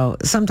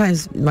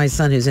 Sometimes my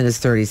son, who's in his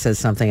 30s, says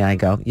something, and I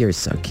go, "You're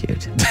so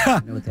cute." I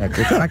don't know what that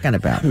you're talking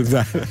about.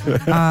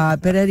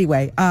 But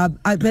anyway,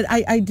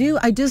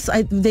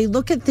 they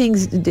look at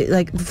things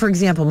like, for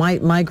example,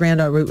 my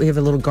granddaughter. We have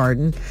a little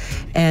garden,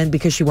 and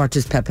because she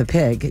watches Peppa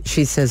Pig,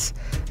 she says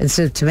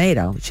instead of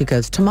tomato, she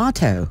goes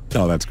tomato.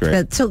 Oh, that's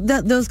great.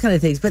 Those kind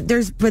of things. But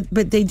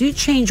they do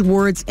change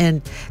words,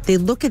 and they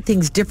look at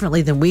things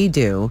differently than we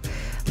do.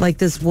 Like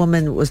this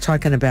woman was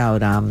talking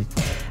about.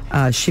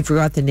 She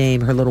forgot the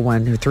name. Her little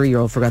one, her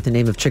 3-year-old, forgot the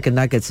name of chicken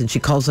nuggets, and she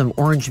calls them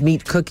orange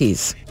meat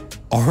cookies.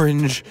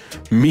 Orange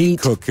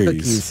meat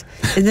cookies.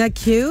 Isn't that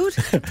cute?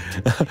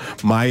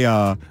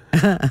 My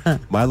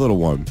little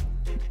one.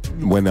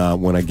 When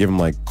I give him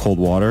like cold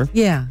water,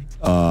 yeah,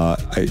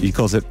 he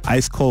calls it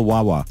ice cold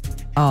Wawa.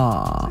 Ice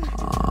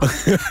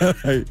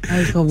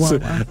cold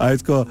Wawa.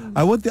 Ice cold.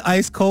 I want the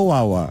ice cold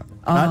Wawa.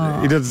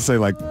 He doesn't say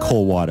like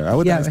cold water. I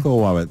want the ice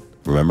cold Wawa.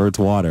 Remember, it's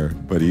water,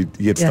 but he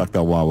gets stuck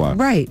on Wawa.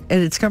 Right,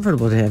 and it's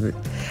comfortable to him.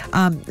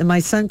 My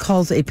son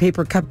calls a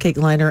paper cupcake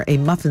liner a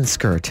muffin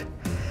skirt.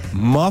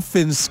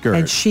 Muffin skirt.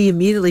 And she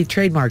immediately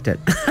trademarked it.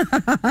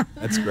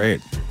 That's great.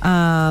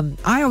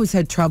 I always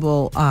had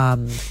trouble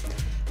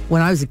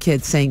when I was a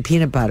kid saying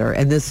peanut butter,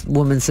 and this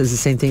woman says the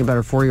same thing about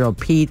her 4-year-old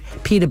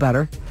Peanut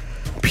butter.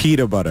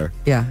 Peanut butter.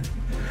 Yeah,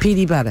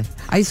 Petey butter.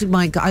 I used to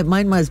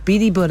mine was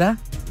Beady Buddha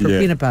for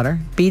peanut butter,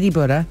 Beady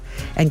Buddha,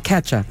 and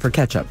ketchup for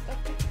ketchup.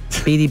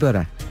 Beady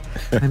Buddha.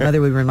 My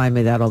mother would remind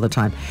me of that all the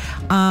time.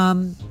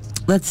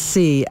 Let's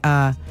see,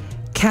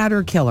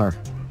 caterpillar.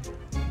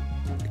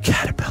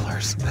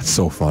 Caterpillars. That's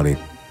so funny.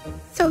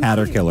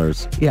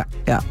 Caterpillars. Yeah.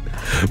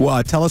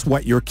 Well, tell us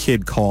what your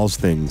kid calls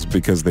things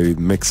because they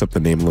mix up the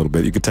name a little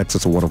bit. You could text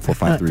us at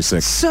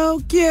 104536.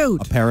 So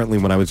cute. Apparently,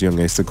 when I was young,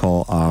 I used to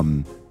call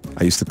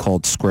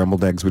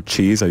scrambled eggs with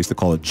cheese. I used to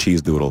call it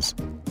cheese doodles.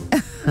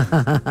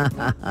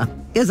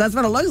 Yes, that's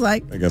what it looks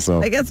like. I guess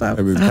so. It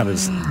was kind of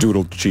just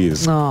doodled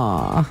cheese.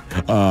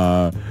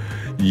 Aww.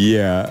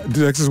 Yeah.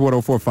 Text is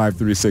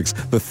 104536.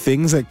 The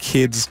things that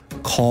kids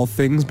call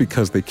things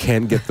because they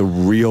can't get the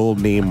real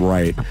name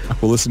right.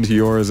 We'll listen to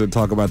yours and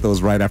talk about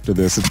those right after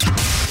this.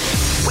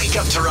 Wake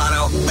up,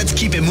 Toronto. Let's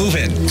keep it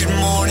moving. Good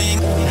morning.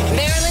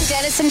 Marilyn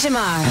Dennis and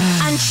Jamar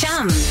on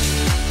Chum.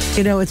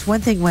 You know, it's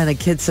one thing when a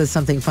kid says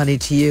something funny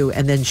to you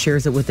and then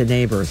shares it with the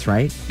neighbors,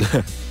 right?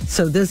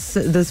 So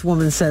this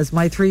woman says,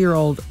 my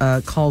 3-year-old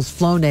calls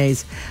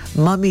Flonase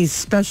Mummy's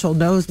special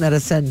nose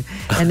medicine,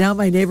 and now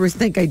my neighbors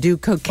think I do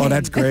cocaine. Oh,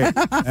 that's great.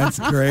 That's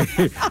great.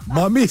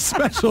 Mummy's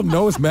special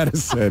nose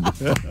medicine.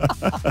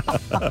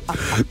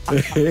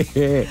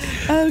 Okay.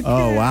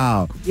 Oh,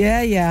 wow.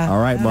 Yeah.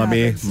 All right,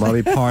 Mummy.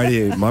 Mummy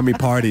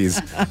parties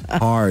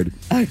hard.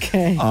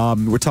 Okay.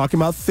 We're talking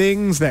about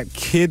things that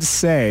kids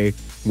say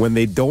when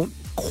they don't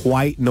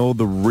quite know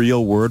the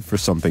real word for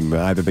something.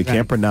 Either they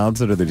can't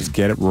pronounce it or they just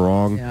get it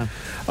wrong. Yeah.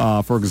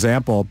 For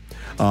example,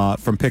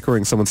 from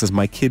Pickering, someone says,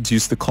 my kids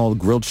used to call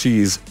grilled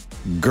cheese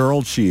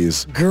girl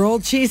cheese.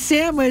 Grilled cheese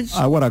sandwich.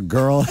 I want a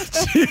girl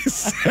cheese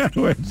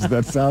sandwich.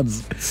 That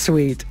sounds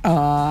sweet.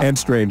 And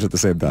strange at the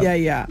same time.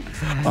 Yeah.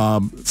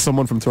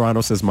 Someone from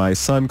Toronto says, my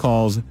son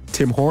calls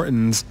Tim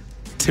Hortons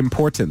Tim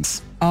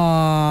Hortons.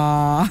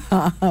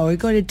 We're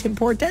going to Tim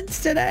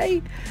Hortons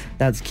today?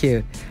 That's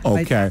cute.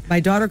 Okay.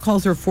 My daughter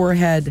calls her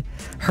forehead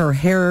her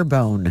hair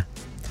bone.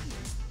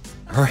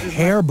 Her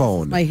hair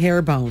bone? My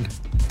hair bone.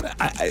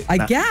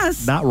 I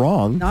guess. Not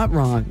wrong. Not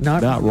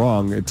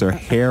wrong. It's her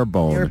hair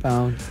bone. Hair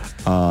bone.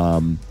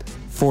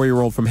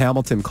 4-year-old from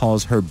Hamilton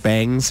calls her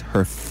bangs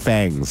her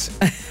fangs.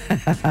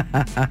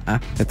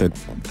 at the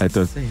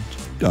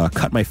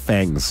cut my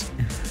fangs.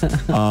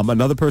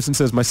 Another person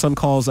says, my son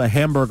calls a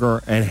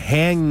hamburger a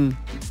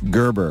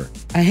hang-gerber.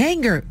 A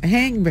hanger.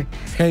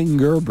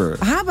 Hang-gerber.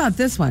 How about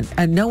this one?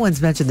 And no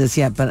one's mentioned this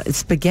yet, but it's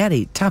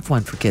spaghetti. Tough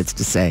one for kids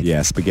to say.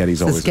 Yeah,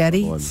 spaghetti's always a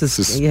tough one.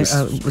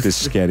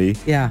 Spaghetti?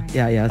 Yeah.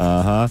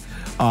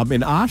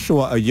 In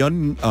Oshawa, a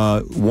young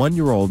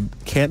 1-year-old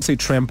can't say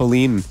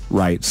trampoline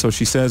right, so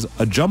she says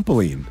a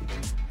jumpaline.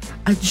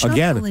 A jumpaline.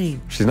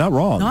 Again, she's not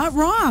wrong. Not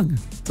wrong.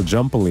 It's a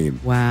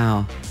jumpaline.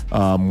 Wow.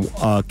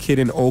 A kid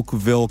in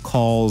Oakville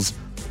calls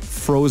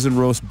frozen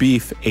roast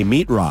beef a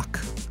meat rock.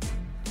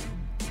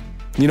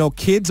 You know,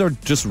 kids are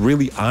just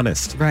really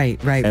honest. Right.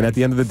 And at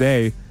the end of the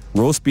day,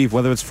 roast beef,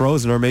 whether it's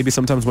frozen or maybe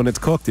sometimes when it's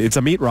cooked, it's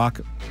a meat rock.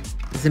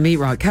 It's a meat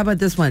rock. How about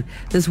this one?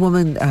 This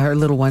woman, her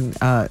little one,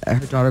 her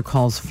daughter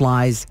calls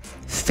flies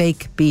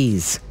fake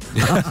bees.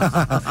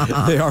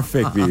 They are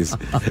fake bees.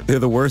 They're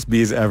the worst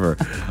bees ever.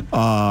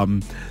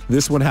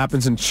 This one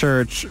happens in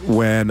church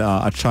when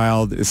a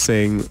child is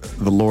saying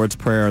the Lord's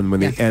Prayer, and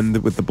when they end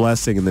with the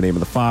blessing in the name of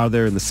the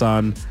Father and the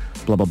Son,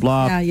 blah, blah,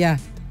 blah. Yeah.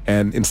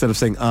 And instead of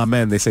saying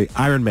Amen, they say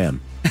Iron Man.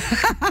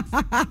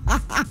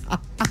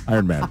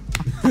 Iron Man.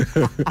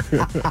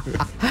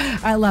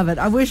 I love it.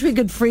 I wish we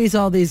could freeze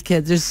all these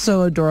kids. They're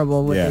so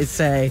adorable when they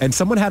say. And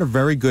someone had a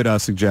very good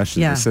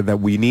suggestion. They said that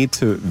we need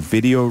to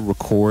video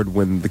record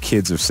when the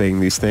kids are saying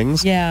these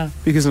things. Yeah.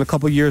 Because in a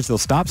couple of years, they'll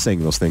stop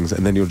saying those things,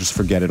 and then you'll just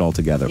forget it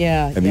altogether.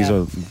 Yeah. And these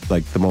are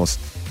like the most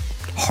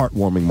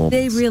heartwarming moments.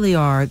 They really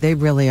are. They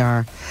really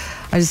are.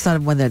 I just thought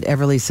of one that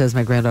Everly says,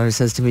 my granddaughter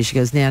says to me, she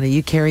goes, Nana,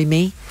 you carry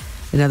me?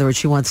 In other words,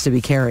 she wants to be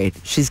carried.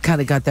 She's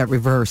kind of got that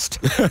reversed.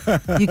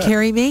 You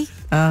carry me?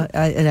 No,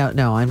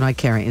 I'm not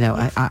carrying.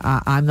 No,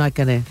 I'm not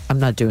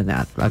doing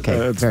that. Okay.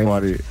 That's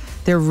funny.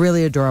 They're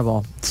really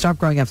adorable. Stop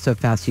growing up so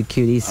fast, you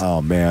cuties.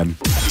 Oh, man.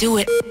 Do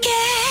it.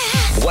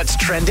 Yeah. What's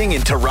trending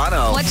in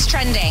Toronto? What's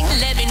trending?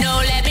 Let me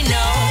know.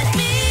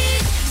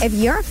 If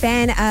you're a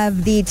fan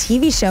of the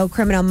TV show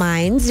Criminal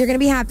Minds, you're going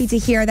to be happy to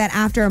hear that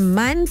after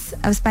months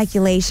of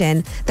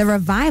speculation, the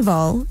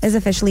revival is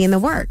officially in the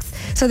works.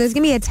 So there's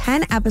going to be a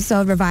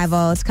 10-episode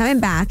revival. It's coming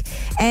back.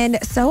 And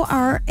so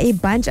are a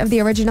bunch of the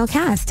original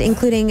cast,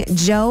 including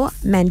Joe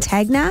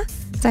Mantegna.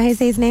 Is that how you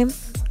say his name?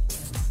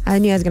 I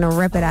knew I was going to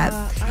rip it up.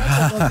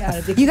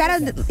 You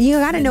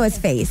gotta know his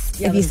face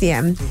if you see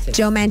him.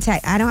 Joe Mantegna.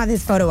 I don't have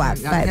his photo up.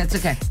 But, that's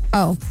okay.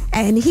 Oh,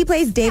 and he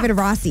plays David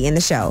Rossi in the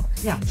show.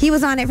 Yeah. He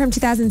was on it from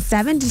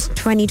 2007 to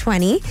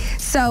 2020.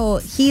 So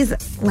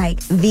he's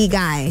like the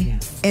guy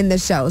in the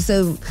show.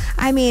 So,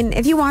 I mean,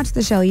 if you watch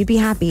the show, you'd be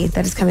happy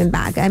that it's coming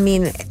back. I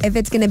mean, if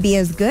it's going to be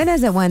as good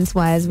as it once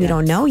was, we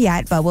don't know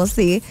yet, but we'll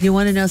see. You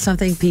want to know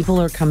something?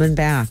 People are coming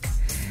back.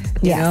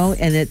 You know,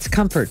 and it's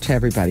comfort to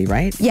everybody,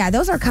 right? Yeah,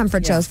 those are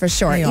comfort shows for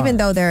sure, even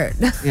though they're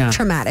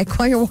traumatic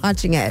while you're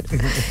watching it.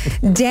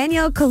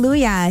 Daniel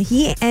Kaluuya,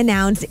 he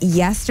announced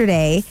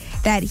yesterday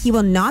that he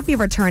will not be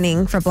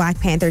returning for Black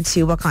Panther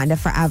 2 Wakanda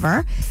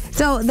Forever.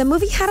 So the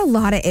movie had a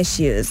lot of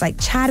issues, like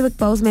Chadwick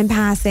Boseman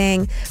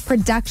passing,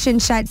 production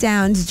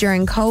shutdowns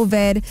during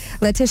COVID.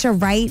 Letitia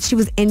Wright, she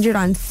was injured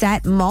on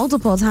set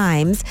multiple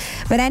times.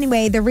 But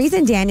anyway, the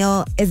reason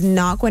Daniel is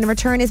not going to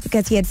return is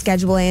because he had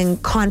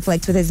scheduling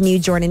conflicts with his new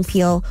Jordan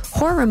Peele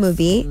horror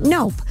movie,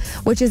 Nope,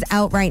 which is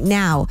out right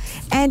now.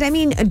 And I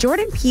mean,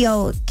 Jordan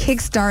Peele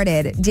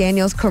kickstarted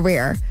Daniel's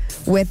career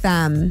with,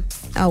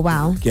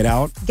 Get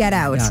Out.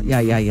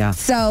 Yeah.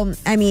 So,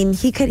 I mean,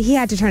 he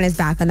had to turn his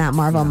back on that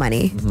Marvel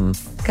money.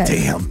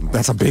 Damn,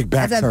 that's a big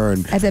back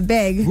turn. That's a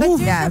big,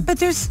 But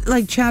there's,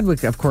 like,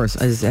 Chadwick, of course,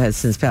 has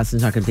since passed,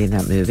 is not going to be in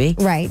that movie.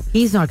 Right.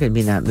 He's not going to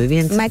be in that movie.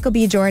 And Michael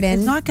B. Jordan.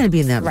 is not going to be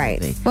in that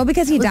right. movie. Well,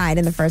 because he died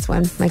in the first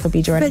one, Michael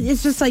B. Jordan. But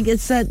it's just like,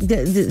 it's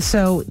that,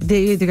 so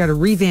they either got to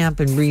revamp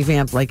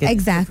like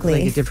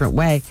exactly. a different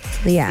way.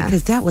 Yeah.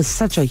 Because that was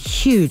such a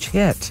huge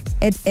hit.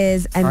 It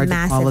is a Hard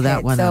massive to follow that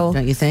hit, one up,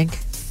 don't you think?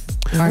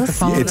 Hard to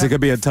follow It's going to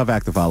be a tough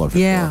act to follow. For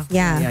yeah. sure.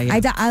 Yeah.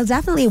 I'll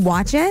definitely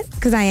watch it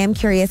because I am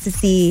curious to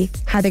see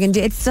how they're going to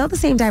do it. It's still the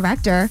same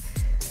director,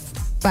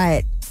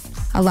 but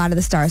a lot of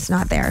the stars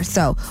not there.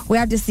 So we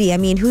have to see. I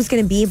mean, who's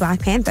going to be Black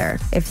Panther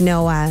if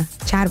no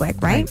Chadwick,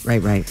 right?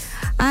 Right.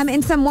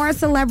 In some more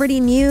celebrity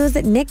news,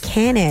 Nick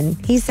Cannon,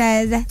 he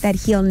says that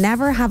he'll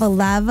never have a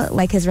love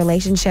like his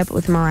relationship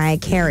with Mariah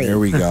Carey. There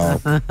we go.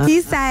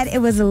 He said it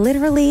was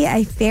literally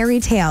a fairy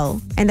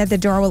tale and that the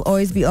door will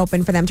always be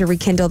open for them to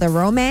rekindle their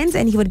romance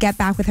and he would get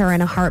back with her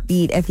in a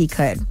heartbeat if he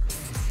could.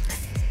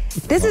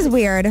 This is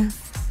weird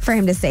for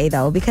him to say,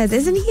 though, because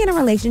isn't he in a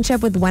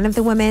relationship with one of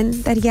the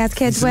women that he has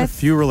kids He's with? in a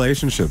few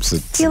relationships. I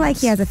feel like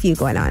he has a few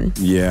going on.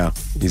 Yeah.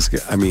 Does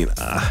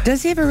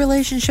he have a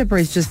relationship or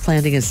he's just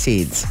planting his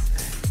seeds?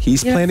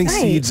 He's planting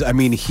seeds. I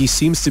mean, he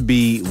seems to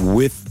be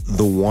with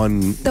the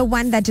one. The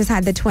one that just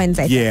had the twins,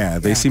 I think. Yeah,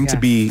 they seem to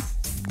be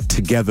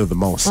together the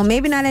most. Well,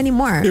 maybe not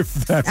anymore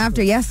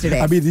after yesterday.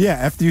 I mean, yeah,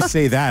 after you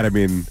say that, I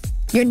mean.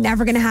 You're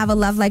never going to have a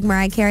love like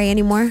Mariah Carey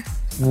anymore?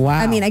 Wow.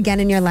 I mean, again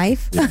in your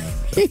life? Yeah.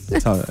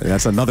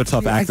 That's another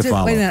tough act to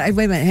follow. Wait a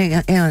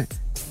minute. Hang on.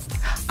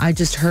 I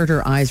just heard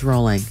her eyes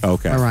rolling.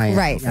 Okay. Mariah.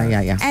 Right.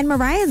 Yeah. And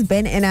Mariah's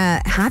been in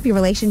a happy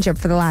relationship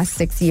for the last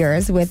 6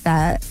 years with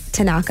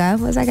Tanaka.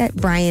 What was that guy?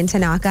 Brian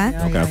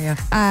Tanaka.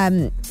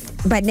 Yeah.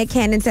 But Nick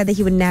Cannon said that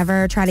he would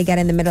never try to get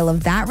in the middle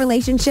of that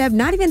relationship.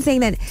 Not even saying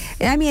that,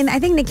 I mean, I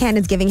think Nick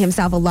Cannon's giving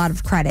himself a lot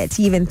of credit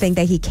to even think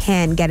that he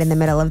can get in the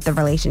middle of the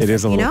relationship. It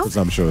is a little know?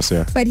 presumptuous,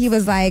 yeah. But he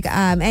was like,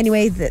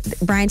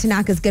 Brian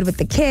Tanaka's good with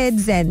the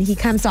kids and he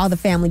comes to all the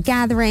family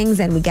gatherings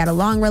and we get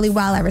along really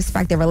well. I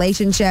respect the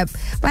relationship.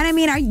 But I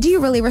mean, do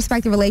you really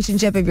respect the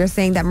relationship if you're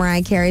saying that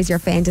Mariah Carey's your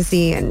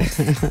fantasy and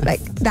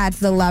like that's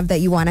the love that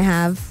you want to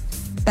have?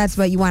 That's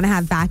what you want to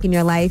have back in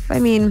your life? I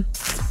mean...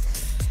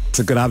 It's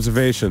a good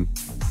observation.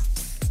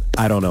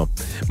 I don't know.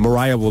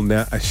 Mariah will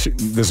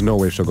there's no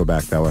way she'll go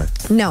back that way.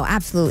 No,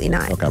 absolutely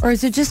not. Okay. Or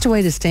is it just a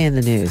way to stay in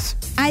the news?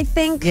 I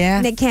think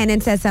Nick Cannon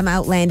says some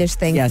outlandish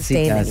things to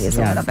stay in the news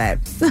a little bit.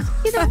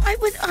 You know,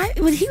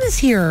 when he was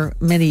here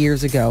many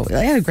years ago,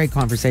 I had a great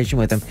conversation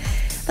with him.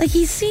 Like,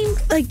 he seemed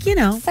like, you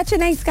know... Such a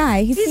nice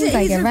guy. He seems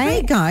like he's it, right?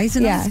 Great guy. He's a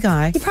nice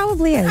guy. He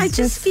probably is. I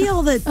just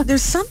feel that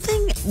there's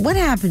something... What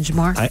happened,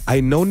 Jamar? I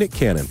know Nick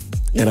Cannon.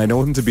 And I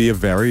know him to be a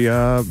very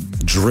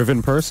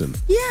driven person.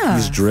 Yeah.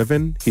 He's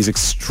driven. He's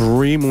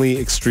extremely,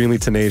 extremely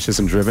tenacious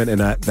and driven. And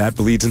that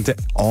bleeds into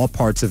all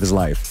parts of his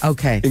life.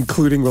 Okay.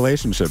 Including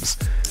relationships.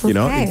 You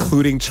know,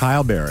 including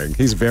childbearing.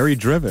 He's very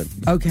driven.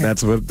 Okay.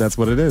 That's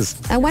what it is.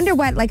 I wonder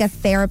what like a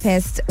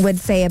therapist would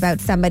say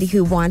about somebody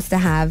who wants to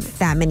have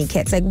that many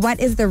kids. Like, what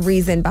is the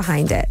reason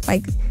behind it?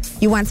 Like,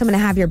 you want someone to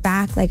have your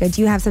back? Like,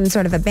 do you have some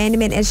sort of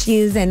abandonment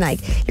issues and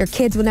like your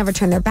kids will never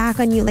turn their back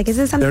on you? Like, is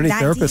this something If there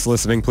are any therapists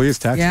listening, please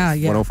text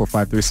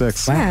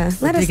 104536. Yeah,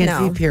 let us Dig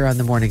know. deep here on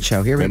the morning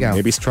show. Here we go.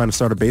 Maybe he's trying to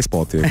start a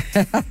baseball team.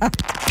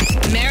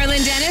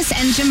 Marilyn Dennis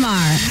and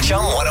Jamar.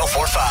 Chum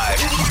 1045.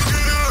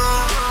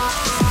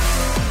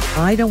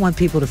 I don't want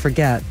people to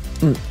forget,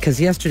 because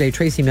yesterday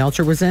Tracy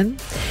Melcher was in,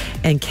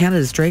 and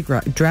Canada's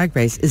drag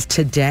race is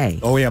today.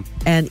 Oh, yeah.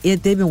 And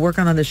they've been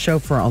working on this show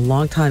for a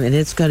long time, and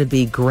it's going to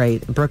be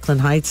great. Brooklyn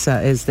Heights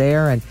is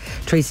there, and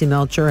Tracy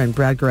Melcher and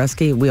Brad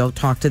Goreski, we'll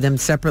talk to them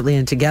separately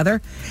and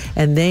together,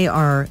 and they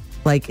are...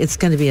 Like, it's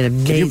going to be an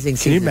amazing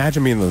season. Can you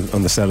imagine me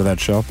on the set of that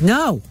show?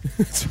 No.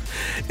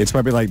 It's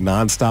probably like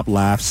nonstop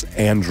laughs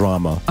and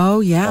drama.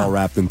 Oh, yeah. All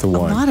wrapped into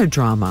one. A lot of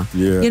drama.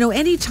 Yeah. You know,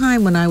 any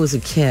time when I was a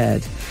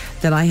kid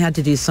that I had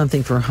to do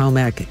something for home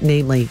ec,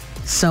 namely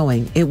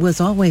sewing, it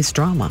was always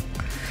drama.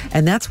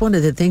 And that's one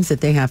of the things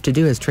that they have to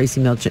do, as Tracy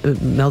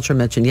Melcher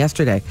mentioned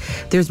yesterday.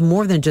 There's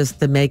more than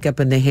just the makeup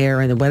and the hair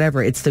and the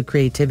whatever. It's the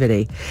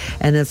creativity.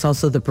 And it's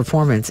also the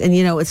performance. And,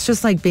 you know, it's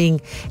just like being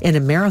in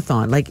a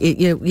marathon. Like,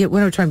 when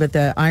we're talking about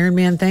the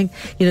Ironman thing,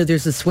 you know,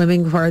 there's a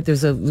swimming part,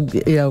 there's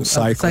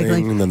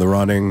cycling, and then the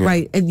running.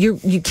 Right. And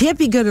you can't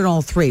be good at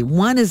all three.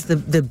 One is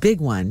the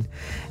big one,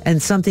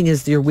 and something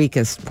is your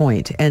weakest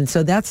point. And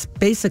so that's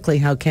basically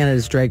how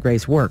Canada's Drag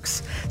Race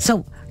works.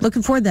 So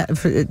looking forward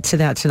to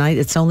that tonight.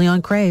 It's only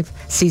on Crave,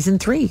 season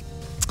 3,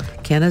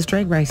 Canada's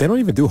Drag Race. They don't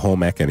even do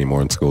home ec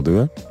anymore in school, do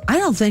they? I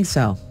don't think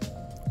so.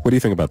 What do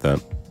you think about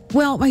that?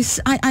 Well,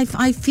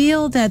 I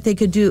feel that they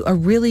could do a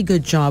really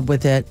good job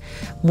with it.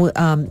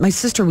 My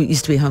sister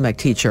used to be a home ec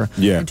teacher.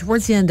 Yeah. And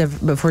towards the end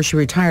before she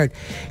retired,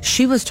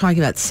 she was talking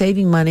about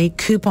saving money,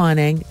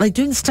 couponing, like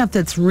doing stuff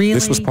that's really...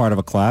 This was part of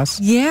a class?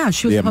 Yeah,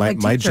 she was a home ec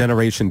teacher. My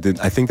generation did.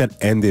 I think that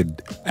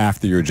ended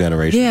after your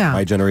generation. Yeah.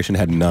 My generation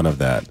had none of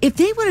that. If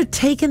they would have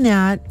taken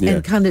that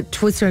and kind of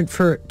twisted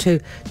it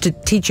to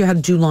teach you how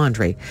to do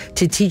laundry,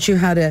 to teach you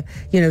how to,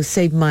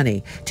 save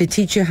money, to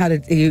teach you how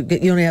to,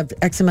 you only have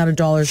X amount of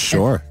dollars.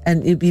 Sure.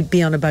 And you'd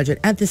be on a budget.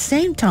 At the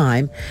same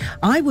time,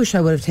 I wish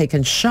I would have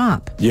taken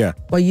shop. Yeah.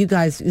 Well, you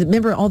guys,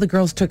 remember all the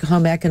girls took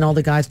home ec and all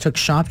the guys took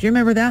shop? Do you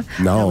remember that?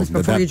 No. That was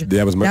before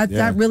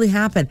that really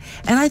happened.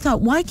 And I thought,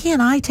 why can't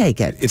I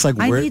take it? It's like,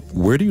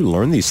 where do you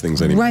learn these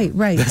things anymore?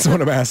 Right. That's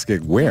what I'm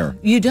asking. Where?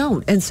 You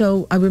don't. And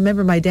so I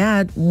remember my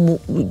dad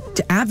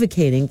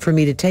advocating for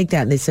me to take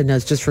that. And they said, no,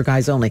 it's just for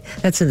guys only.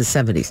 That's in the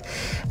 70s.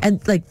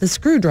 And like the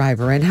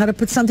screwdriver and how to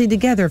put something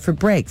together for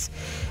brakes.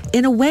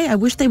 In a way, I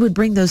wish they would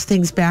bring those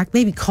things back,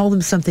 maybe call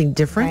them something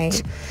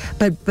different,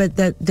 but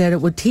that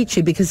it would teach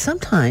you, because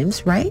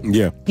sometimes, right?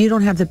 Yeah. You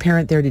don't have the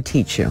parent there to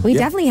teach you. We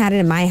definitely had it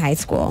in my high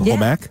school. Yeah.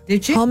 Home ec?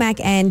 Did you? Home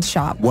ec and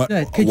shop. What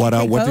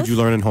did you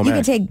learn in home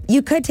ec?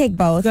 You could take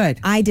both. Good.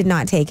 I did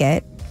not take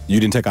it. You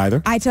didn't take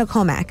either? I took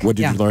home ec. What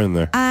did you learn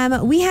there?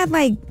 We had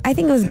I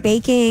think it was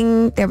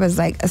baking. There was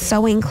a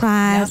sewing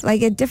class,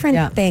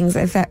 different things,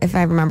 if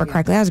I remember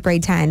correctly. That was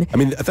grade 10. I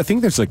mean, I think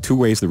there's 2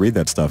 ways to read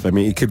that stuff. I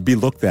mean, it could be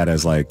looked at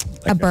as like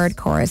a bird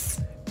chorus.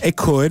 It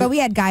could. But we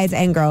had guys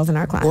and girls in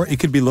our class. Or it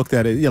could be looked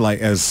at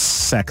as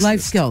sexist.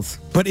 Life skills.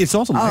 But it's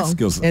also life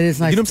skills. It is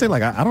life You know what I'm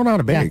saying? I don't know how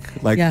to bake.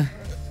 Yeah.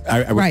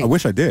 I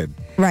wish I did.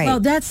 Right. Well,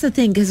 that's the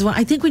thing, because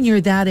I think when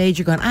you're that age,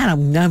 you're going,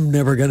 I'm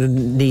never going to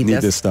need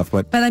this stuff.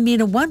 But I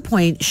mean, at one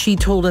point, she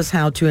told us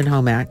how to in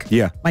home ec.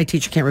 Yeah. My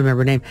teacher can't remember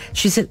her name.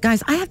 She said,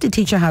 guys, I have to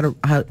teach you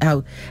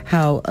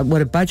how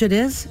what a budget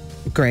is.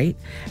 Great.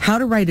 How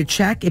to write a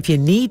check if you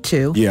need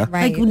to. Yeah.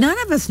 Right. Like, none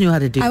of us knew how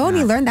to do that. I've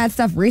only learned that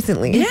stuff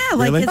recently. Yeah.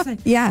 Like, Really?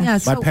 it's, Yeah.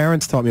 So, my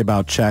parents taught me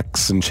about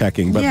checks and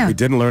checking, but Yeah. we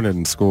didn't learn it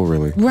in school,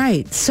 really.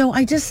 right. So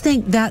I just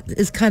think that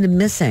is kind of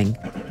missing.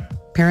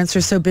 Parents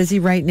are so busy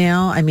right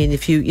now. I mean,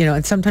 if you know,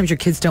 and sometimes your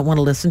kids don't want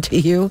to listen to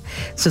you.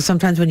 So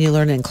sometimes when you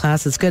learn it in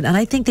class, it's good. And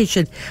I think they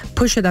should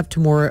push it up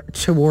to more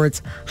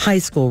towards high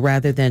school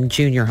rather than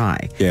junior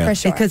high. Yeah. For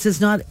sure. Because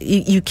it's not,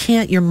 you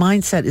can't, your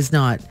mindset is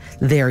not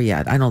there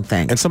yet, I don't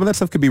think. And some of that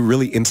stuff could be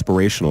really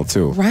inspirational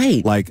too.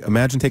 Right. Like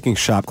imagine taking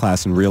shop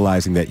class and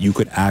realizing that you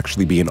could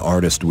actually be an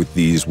artist with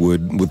these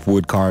wood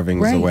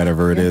carvings or Right.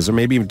 whatever it is, or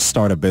maybe even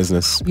start a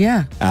business.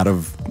 Yeah. Out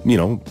of,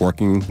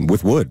 working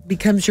with wood.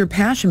 Becomes your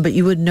passion, but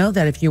you wouldn't know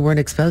that if you weren't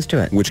exposed to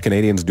it. Which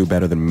Canadians do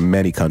better than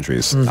many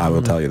countries. I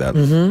will tell you that.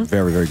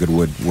 Very, very good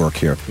wood work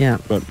here. Yeah.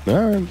 But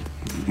all right.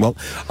 Well,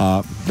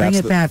 Bring that's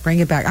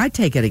it back. I'd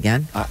take it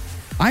again.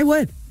 I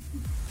would.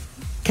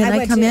 Can I I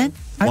would come too. in?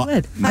 I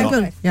would. I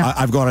would. Yeah.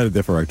 I've gone in a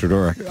different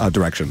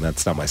direction.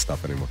 That's not my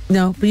stuff anymore.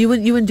 No, but you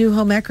wouldn't do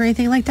home ec or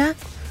anything like that?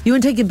 You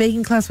wouldn't take a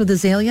baking class with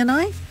Azalea and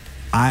I?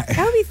 That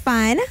would be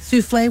fun.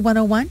 Souffle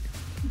 101?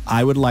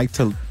 I would like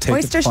to take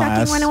Oyster a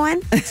class. shucking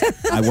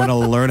 101. I want to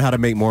learn how to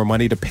make more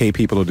money to pay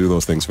people to do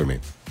those things for me.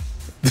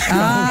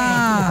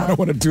 I don't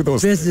want to do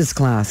those Business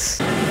class.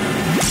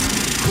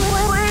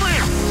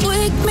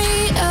 Wake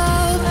me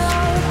up.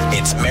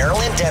 It's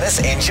Marilyn Dennis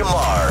and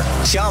Jamar.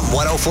 Chum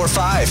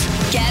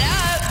 1045. Get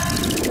up.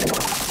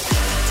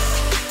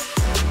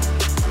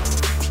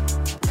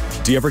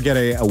 Do you ever get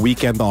a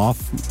weekend off,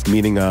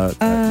 meaning your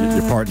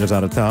partner's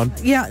out of town?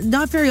 Yeah,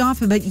 not very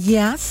often, but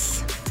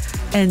yes.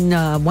 And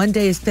one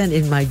day is spent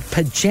in my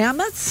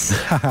pajamas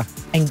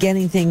and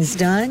getting things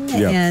done.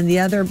 Yeah. And the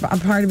other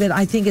part of it,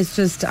 I think it's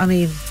just, I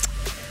mean,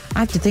 I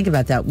have to think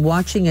about that.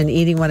 Watching and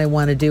eating what I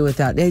want to do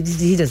without,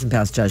 he doesn't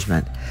pass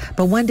judgment.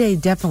 But one day,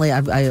 definitely,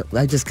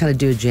 I just kind of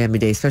do a jammy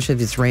day, especially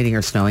if it's raining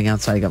or snowing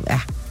outside. I go,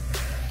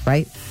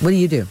 right? What do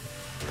you do?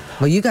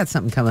 Well, you got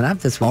something coming up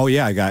this week. Oh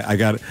yeah, I got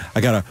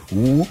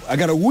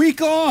a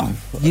week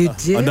off. You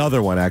did?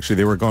 Another one actually.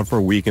 They were gone for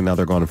a week and now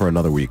they're gone for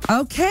another week.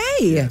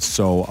 Okay.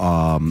 So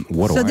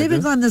what do I So they've do?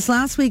 been gone this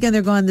last week and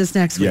they're gone this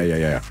next week.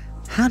 Yeah.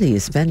 How do you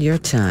spend your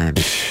time?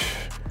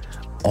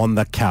 On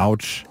the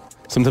couch.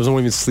 Sometimes I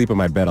won't even sleep in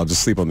my bed. I'll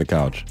just sleep on the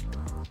couch.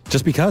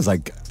 Just because I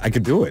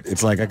could do it.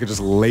 It's like I could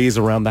just laze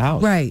around the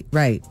house.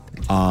 Right.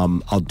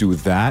 I'll do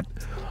that.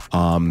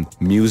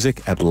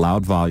 Music at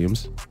loud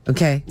volumes.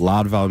 Okay.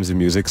 Loud volumes of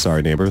music.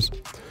 Sorry, neighbors.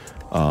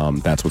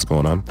 That's what's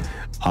going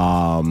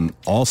on.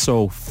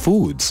 Also,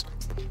 foods.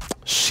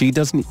 She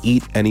doesn't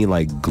eat any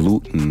like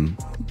gluten.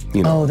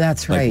 Oh,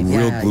 that's right. Like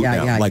real Yeah,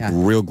 gluten, yeah, like yeah.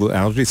 real gluten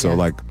allergy. So Yeah.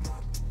 like,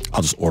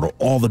 I'll just order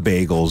all the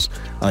bagels.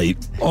 I'll eat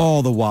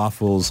all the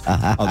waffles.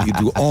 I'll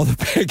do all the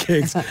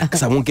pancakes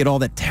because I won't get all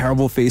that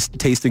terrible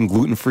tasting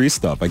gluten-free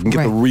stuff. I can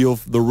get Right.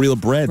 the real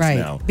breads Right.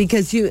 now.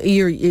 Because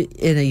you're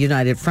in a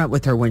united front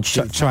with her when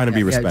she's Trying to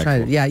be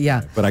respectful.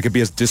 Yeah. But I could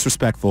be as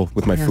disrespectful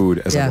with my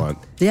food as I want.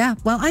 Yeah.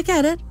 Well, I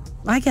get it.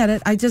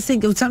 I just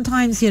think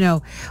sometimes,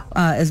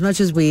 as much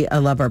as we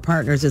love our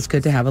partners, it's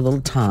good to have a little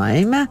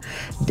time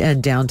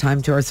and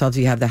downtime to ourselves.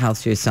 You have the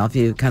house to yourself.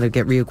 You kind of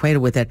get reacquainted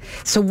with it.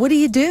 So what do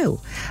you do?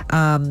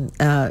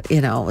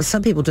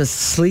 Some people just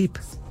sleep.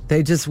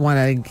 They just want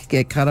to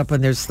get caught up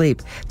in their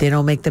sleep. They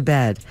don't make the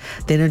bed.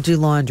 They don't do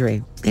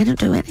laundry. They don't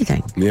do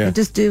anything. Yeah. They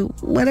just do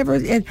whatever.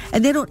 And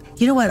they don't,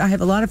 you know what? I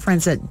have a lot of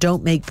friends that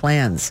don't make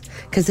plans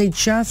because they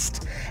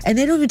don't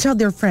even tell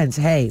their friends,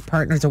 hey,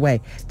 partner's away.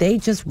 They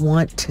just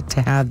want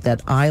to have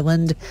that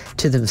island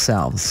to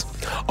themselves.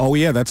 Oh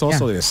yeah, that's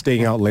also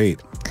staying out late,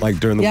 like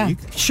during the week.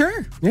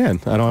 Sure. Yeah,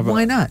 I don't have.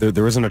 Why not?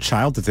 There isn't a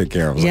child to take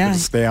care of. So I Yeah. can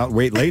just stay out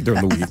late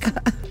during the week.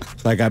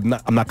 Like I'm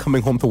not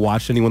coming home to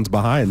wash anyone's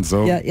behind.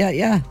 So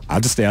Yeah. I'll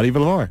just stay out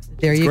even more.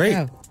 There It's you great.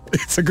 go.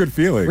 It's a good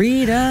feeling.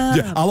 Rita.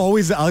 Yeah,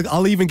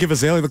 I'll even give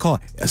Azalea the call.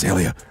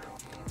 Azalea,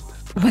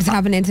 What's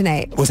happening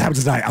tonight? what's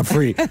happening tonight? I'm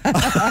free.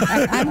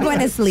 I'm going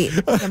to sleep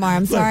tomorrow.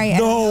 I'm sorry.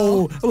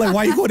 No, like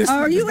why are you going to?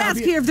 Are you There's gotta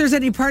asking if there's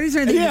any parties or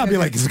anything? Yeah, I'll be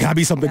like, there's got to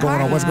be something going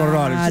on. What's going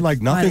on? And she's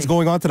like, nothing's funny.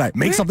 going on tonight.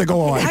 Make something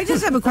go on. I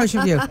just have a question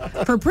for you.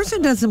 For a person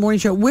who does the morning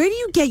show, where do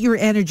you get your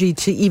energy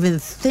to even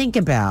think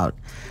about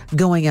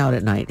going out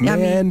at night?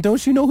 Man,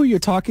 don't you know who you're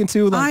talking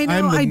to? Like, I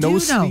know, I'm the I do know. no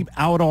sleep,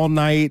 out all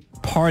night,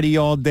 party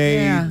all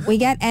day. Yeah. We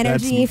get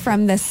energy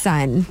from the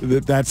sun.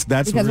 That's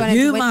Because when it's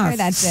You winter, must.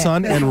 that's it.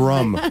 sun and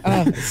rum.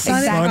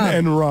 Sun Sun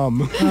and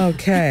rum.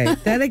 Okay,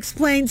 that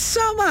explains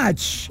so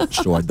much.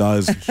 Sure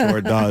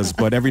does.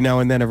 But every now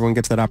and then, everyone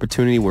gets that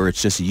opportunity where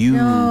it's just you.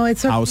 No,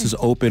 it's okay. House is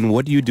open.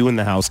 What do you do in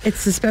the house?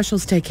 It's the special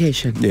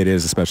staycation. It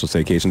is a special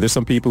staycation. There's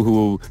some people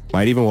who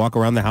might even walk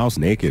around the house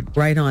naked.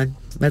 Right on.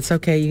 That's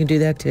okay. You can do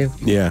that too.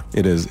 Yeah,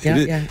 it is.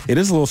 Yeah. It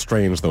is a little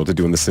strange though to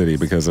do in the city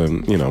because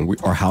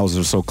our houses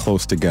are so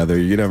close together.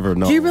 You never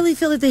know. Do you really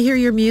feel that they hear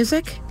your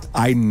music?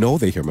 I know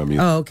they hear my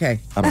music. Oh, okay.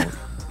 I don't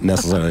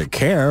necessarily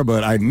care,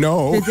 but I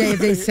know. Did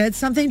they said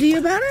something to you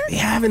about it? They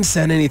haven't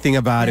said anything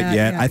about it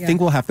yet. Yeah, I think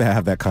we'll have to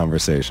have that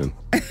conversation.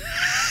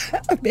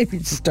 Maybe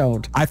just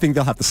don't. I think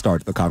they'll have to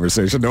start the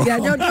conversation. No, Yeah,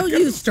 don't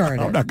you start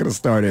it. I'm not going to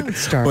start it. Don't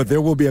start but it.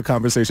 there will be a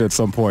conversation at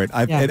some point.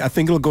 I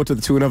think it'll go to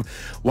the tune of,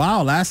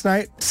 wow, last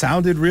night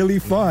sounded really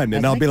fun.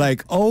 And I'll be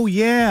like, oh,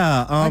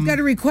 yeah. I've got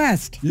a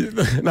request.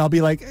 And I'll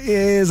be like,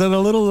 is it a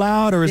little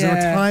loud or is there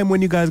a time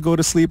when you guys go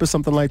to sleep or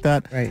something like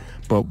that? Right.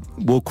 But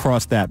we'll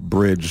cross that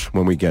bridge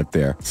when we get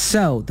there.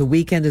 So the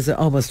weekend is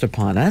almost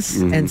upon us.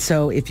 Mm-hmm. And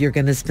so if you're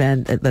going to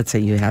spend, let's say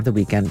you have the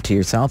weekend to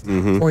yourself,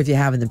 Mm-hmm. or if you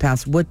have in the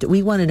past,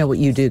 we want to know what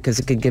you do because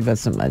it could give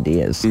us some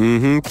ideas.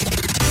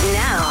 Mm-hmm.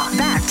 Now,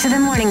 back to the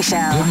morning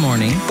show. Good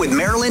morning. With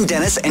Marilyn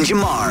Dennis and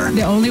Jamar.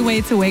 The only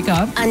way to wake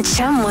up. On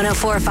Chum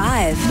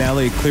 104.5.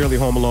 Nelly clearly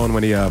home alone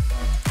when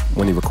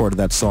he recorded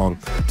that song.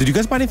 Did you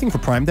guys buy anything for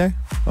Prime Day?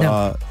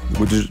 No.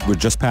 We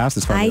just passed.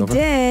 It's finally I over.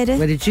 did.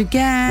 What did you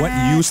get?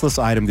 What useless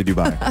item did you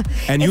buy?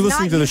 And you It's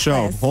listening not to the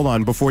show. useless. Hold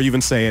on, before you even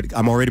say it,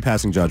 I'm already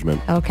passing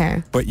judgment.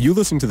 Okay. But you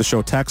listening to the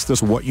show, text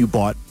us what you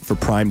bought for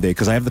Prime Day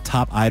because I have the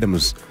top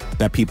items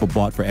that people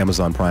bought for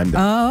Amazon Prime Day.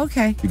 Oh,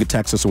 okay. You could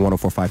text us at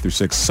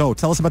 104536. So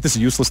tell us about this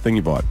useless thing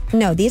you bought.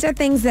 No, these are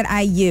things that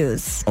I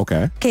use.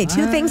 Okay. Okay,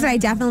 two things that I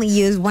definitely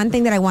use. One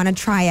thing that I want to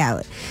try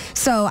out.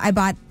 So I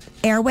bought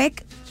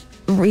Airwick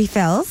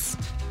refills.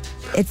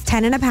 It's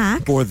 10 in a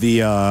pack. For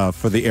the air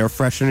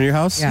freshener in your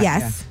house? Yeah.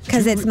 Yes,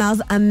 because it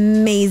smells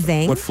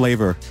amazing. What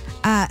flavor?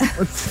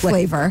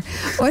 Flavor?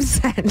 What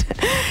scent?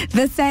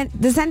 The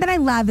scent that I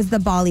love is the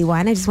Bali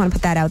one. I just want to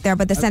put that out there.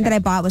 But the scent that I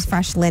bought was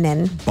fresh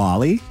linen.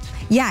 Bali?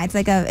 Yeah,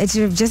 it's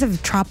just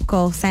a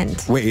tropical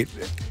scent. Wait,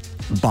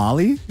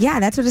 Bali? Yeah,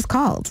 that's what it's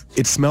called.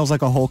 It smells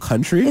like a whole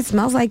country? It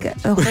smells like a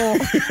whole.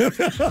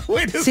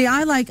 See,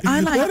 I like.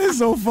 That is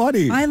so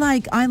funny. I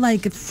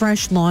like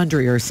fresh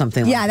laundry or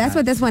something. Yeah, like that's that.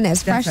 what this one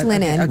is. Fresh That's-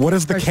 linen. okay. What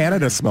does the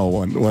Canada smell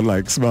one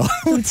like smell?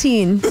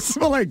 Poutine. Does it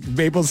smell like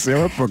maple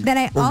syrup or, Then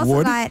I or also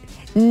wood? got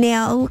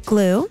nail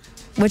glue,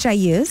 which I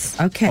use.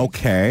 Okay.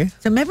 Okay.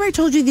 So remember I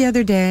told you the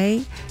other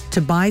day to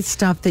buy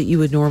stuff that you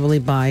would normally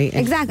buy.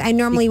 Exactly. I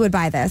normally would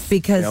buy this.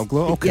 Because Nail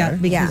glue? Okay. Yeah,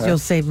 because Yeah. you'll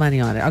save money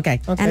on it. Okay.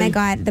 And I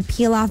got the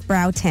peel off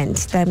brow tint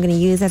that I'm going to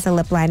use as a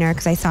lip liner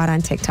because I saw it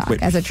on TikTok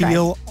Wait, as a trend.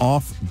 peel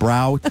off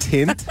brow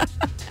tint?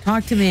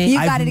 Talk to me. You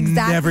got I've it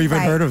exactly never even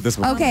right. heard of this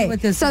one. Okay,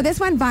 What this so is. this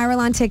went viral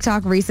on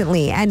TikTok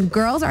recently, and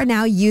girls are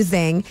now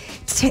using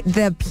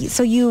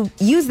so you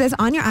use this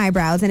on your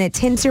eyebrows, and it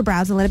tints your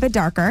brows a little bit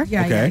darker.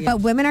 Yeah, Okay. yeah, yeah.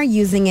 But women are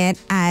using it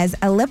as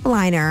a lip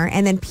liner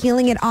and then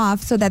peeling it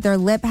off so that their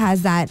lip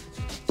has that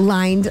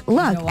lined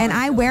look. know, And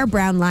I I know. wear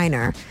brown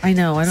liner. I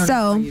know. I don't So-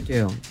 know how you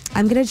do.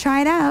 I'm going to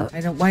try it out.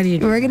 I don't. Why do you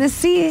do We're that? going to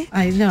see.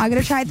 I know. I'm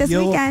going to try it this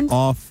Peel weekend.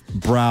 off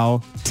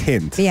brow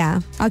tint. Yeah.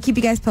 I'll keep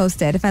you guys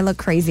posted if I look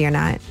crazy or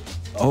not.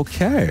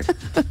 Okay.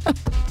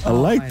 I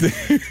like this.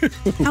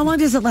 How long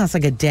does it last?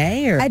 Like a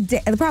day or?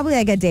 Probably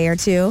like a day or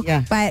two.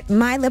 Yeah. But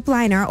my lip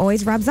liner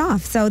always rubs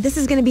off. So this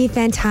is going to be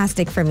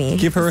fantastic for me.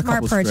 Give her a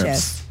Smart couple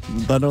strips.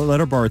 Let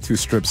her borrow 2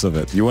 strips of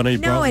it. You want to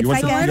No, it's you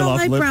want like to a- I peel don't off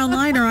like lip? brown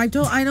liner.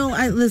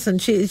 I listen,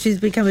 she's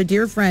become a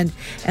dear friend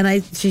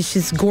and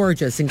she's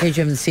gorgeous in case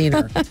you haven't seen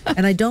her.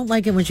 And I don't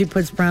like it when she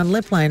puts brown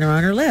lip liner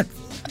on her lip.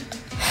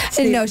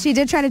 No, she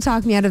did try to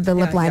talk me out of the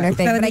lip liner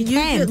thing, but I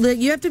can't.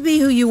 You have to be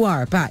who you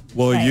are, but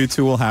Well, you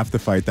two will have to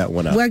fight that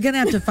one out. we're going to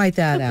have to fight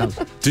that out.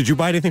 Did you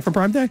buy anything for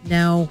Prime Day?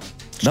 No.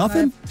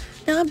 Nothing?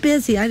 No, I'm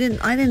busy. I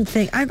didn't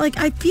think.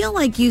 I feel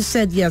like you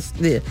said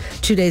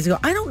 2 days ago.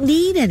 I don't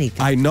need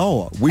anything. I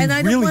know. We and I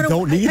really wanna-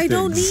 don't need I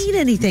don't things. need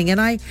anything. And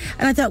I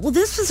thought, well,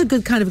 this was a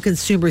good kind of a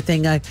consumer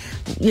thing.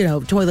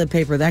 Toilet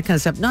paper, that kind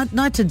of stuff.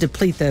 Not to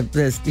deplete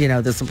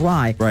the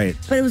supply. Right.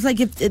 But it was like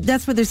if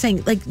that's what they're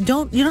saying. Like you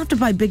don't have to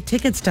buy big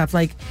ticket stuff.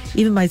 Like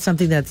even buy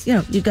something that's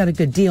you got a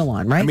good deal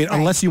on, right? I mean,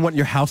 unless you want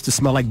your house to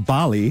smell like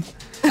Bali,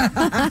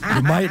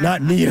 you might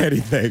not need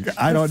anything.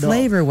 I don't know.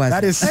 flavor was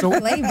That it? is so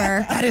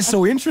Flavor. That is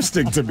so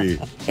interesting to me.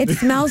 It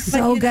smells But so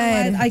you know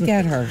good. what? I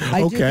get her. I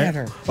do Okay. get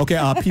her.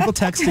 Okay. People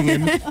texting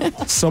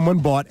in. Someone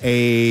bought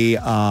a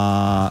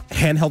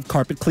handheld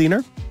carpet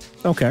cleaner.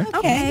 Okay.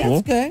 Okay,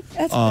 Cool. Good.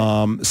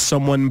 That's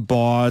Someone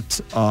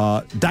bought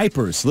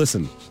diapers.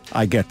 Listen,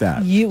 I get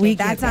that. we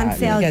That's get on that.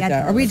 sale. We get Get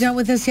that. Are we done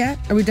with this yet?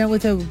 Are we done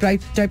with the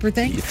diaper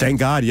thing? Thank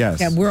God, yes.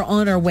 Yeah, we're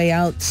on our way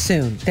out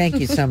soon. Thank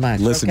you so much.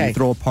 Listen, okay. you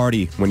throw a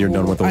party when you're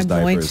done with those I'm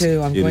going diapers.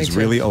 to, I'm It going is to.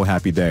 really oh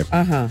happy day.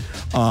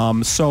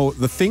 So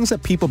the things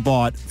that people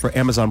bought for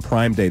Amazon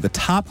Prime Day, the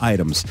top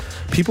items,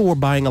 people were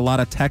buying a lot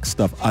of tech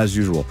stuff as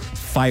usual.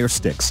 Fire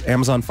sticks,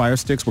 Amazon Fire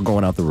sticks were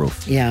going out the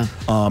roof. Yeah.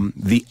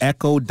 The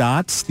Echo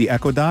Dots, do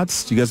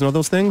you guys know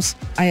those things?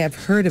 I have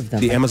heard of them.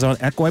 The Amazon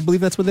Echo, I believe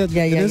that's what it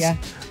Yeah, it is. yeah.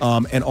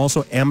 And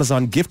also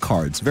Amazon gift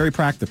cards, very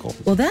practical.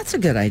 Well, that's a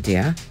good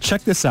idea.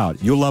 Check this out.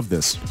 You'll love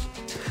this.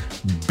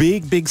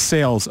 Big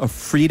sales of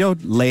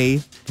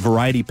Frito-Lay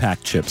variety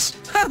pack chips.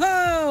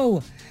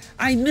 Oh,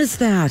 I missed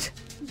that.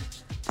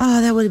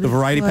 Oh, that would have The been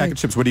variety good. pack of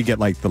chips. What do you get?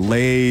 Like the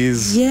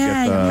Lay's?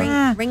 Yeah, Get the,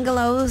 yeah.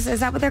 Ringolos, is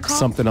that what they're called?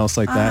 something else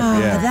like that. Oh,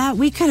 yeah. that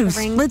we could have The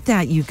ring. split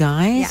that, you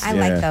guys. Yeah, I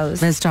like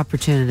those. Missed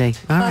opportunity.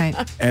 All right.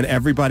 And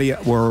everybody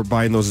were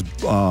buying those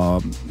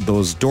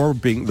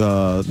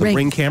the Ring.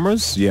 ring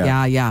cameras.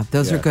 Yeah. Yeah.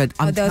 Those are Yeah. good.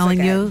 I'm those are telling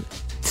good. you,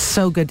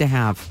 so good to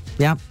have.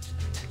 Yep.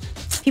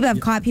 People have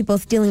caught people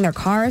stealing their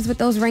cars with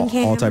those ring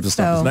cams. All types of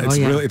stuff. So, It's,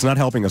 yeah. it's not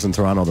helping us in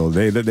Toronto though.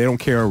 They don't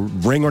care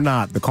ring or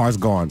not. The car's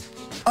gone.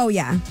 oh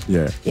yeah.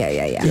 Yeah.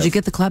 Yeah. Did you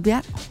get the club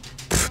yet?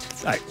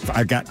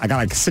 I got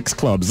like 6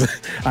 clubs.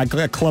 I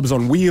got clubs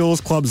on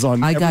wheels, clubs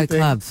on I got everything.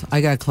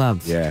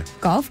 clubs. Yeah.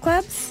 Golf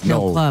clubs?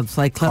 No, clubs.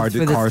 Like clubs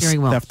for the car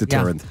steering wheel. theft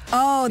deterrent.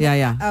 Oh,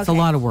 Yeah. It's a okay.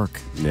 lot of work.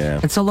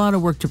 Yeah. It's a lot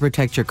of work to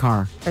protect your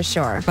car. For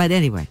sure. But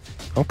anyway,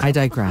 Okay. I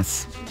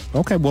digress.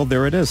 Okay, well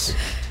there it is.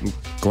 I'm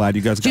glad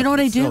you guys got Do you know what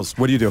I do? skills.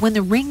 What do you do? When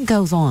the ring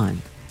goes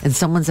on and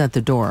someone's at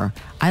the door,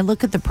 I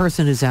look at the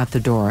person who's at the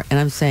door and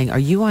I'm saying, are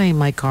you eyeing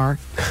my car?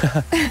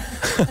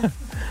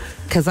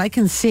 Because I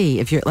can see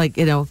if you're like,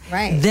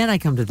 Right. then I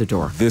come to the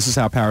door. This is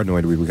how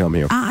paranoid we become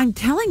here. I'm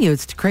telling you,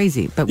 it's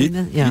crazy. But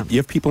You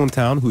have people in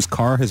town whose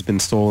car has been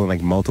stolen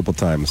like multiple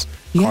times.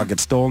 Yeah. Car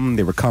gets stolen,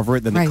 they recover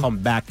it, then they Right. come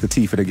back to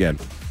thief it again.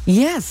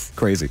 Yes.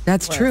 Crazy.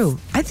 That's true.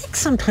 I think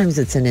sometimes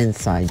it's an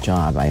inside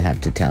job, I have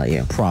to tell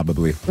you.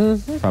 Probably.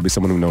 Probably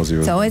someone who knows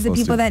you. It's always the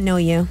people that know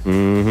you.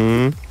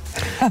 All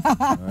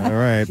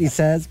right. He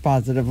says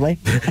positively.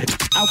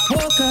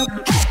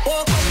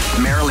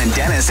 Marilyn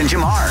Dennis and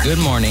Jamar. Good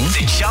morning.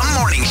 The Chum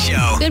Morning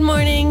Show. Good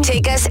morning.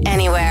 Take us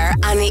anywhere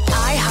on the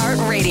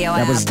iHeartRadio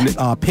That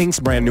app. was Pink's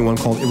brand new one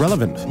called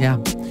Irrelevant. Yeah.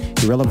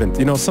 Irrelevant.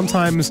 You know,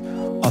 sometimes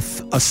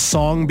a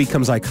song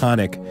becomes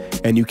iconic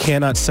and you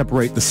cannot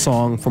separate the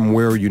song from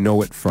where you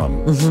know it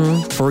from.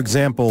 For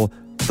example,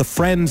 the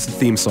Friends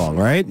theme song,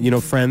 right? You know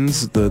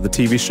Friends, the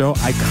TV show?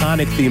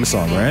 Iconic theme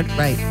song, right?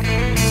 Right.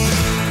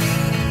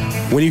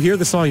 When you hear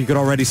the song, you could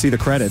already see the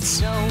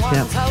credits.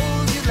 Yeah.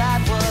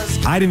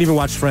 I didn't even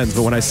watch Friends,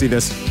 but when I see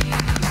this,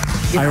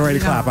 I already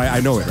clap. I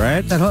know it,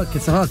 right? That hook.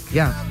 It's a hook.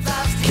 Yeah.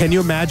 Can you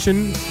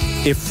imagine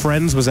if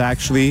Friends was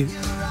actually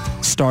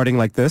starting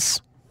like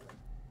this?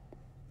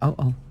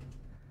 Oh.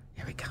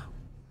 Here we go.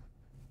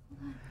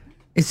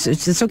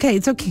 It's okay.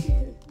 It's okay.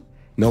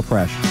 No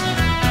pressure.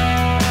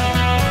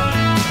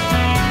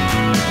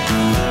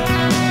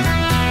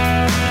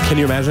 Can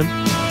you imagine?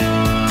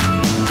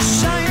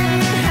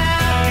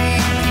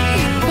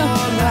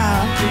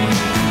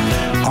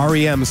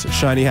 REM's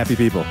Shiny Happy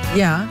People.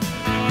 Yeah.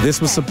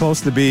 This was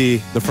supposed to be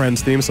the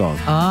Friends theme song.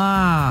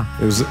 Ah.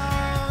 It was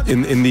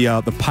in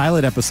the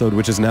pilot episode,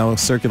 which is now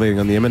circulating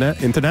on the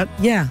internet.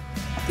 Yeah.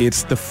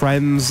 It's the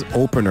Friends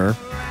opener,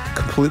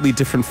 completely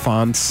different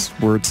fonts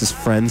where it says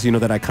Friends, you know,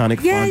 that iconic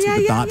font with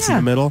the dots in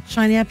the middle.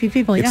 Shiny happy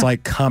people. It's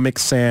like Comic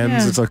Sans.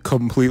 Yeah. It's a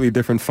completely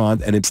different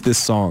font, and it's this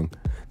song.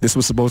 This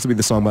was supposed to be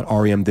the song, but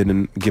REM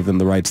didn't give them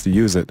the rights to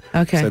use it.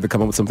 Okay. So they had to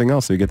come up with something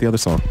else, so you get the other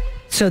song.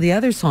 So the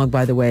other song,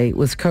 by the way,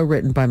 was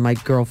co-written by my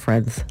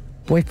girlfriend's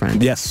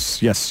boyfriend.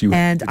 Yes. You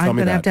And you I'm told me going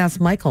to that. have to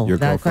ask Michael Your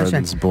that question.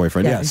 girlfriend's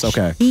boyfriend. Yes,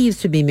 okay. He used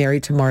to be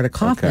married to Marta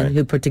Kaufman, Okay.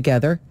 who put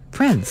together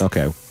Friends.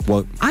 Okay.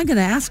 Well, I'm going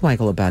to ask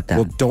Michael about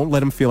that. don't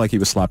let him feel like he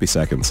was sloppy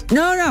seconds.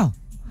 No.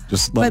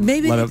 Just But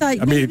maybe let he him,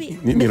 thought, I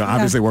mean,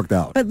 obviously it worked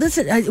out. But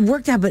listen, it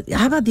worked out. But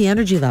how about the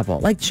energy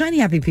level? Like Shiny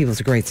Happy People is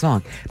a great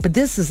song, but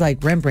this is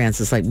like Rembrandt's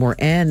is like more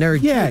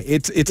energy. Yeah,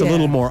 it's a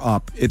little more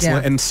up. It's Yeah.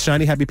 like, and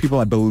Shiny Happy People,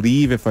 I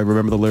believe, if I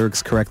remember the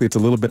lyrics correctly, it's a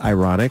little bit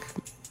ironic.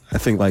 I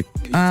think like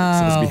it's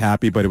supposed to be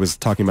happy, but it was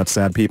talking about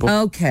sad people.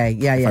 Okay.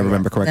 Yeah. if I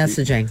remember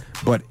correctly. Messaging.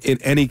 But in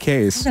any I'm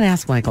case, going to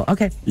ask Michael.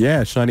 Okay.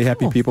 yeah, Shiny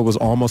Happy Cool. People was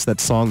almost that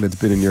song that's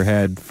been in your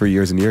head for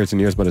years and years and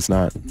years, but it's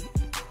not.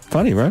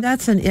 Funny, right?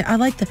 I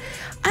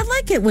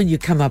like it when you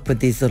come up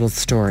with these little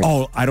stories.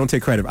 Oh, I don't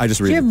take credit. I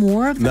just read Do you have it.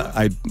 more of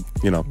them?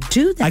 No,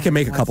 Do that. I can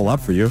make a couple up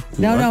for you.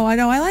 No, I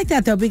know. I like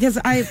that though because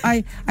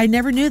I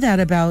never knew that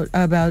about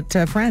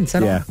Friends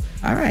at Yeah.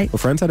 all. All right. Well,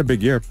 Friends had a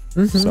big year,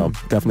 so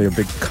definitely a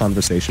big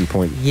conversation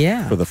point.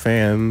 Yeah. For the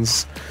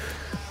fans,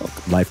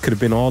 life could have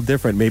been all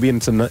different. Maybe in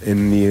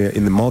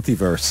the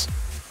multiverse,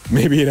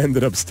 maybe it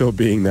ended up still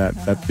being that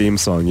theme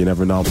song. You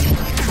never know.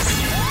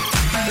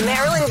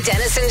 Marilyn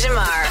Dennis and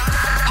Jamar.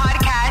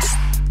 Podcast.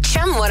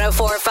 Chum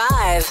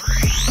 1045.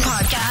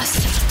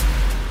 Podcast.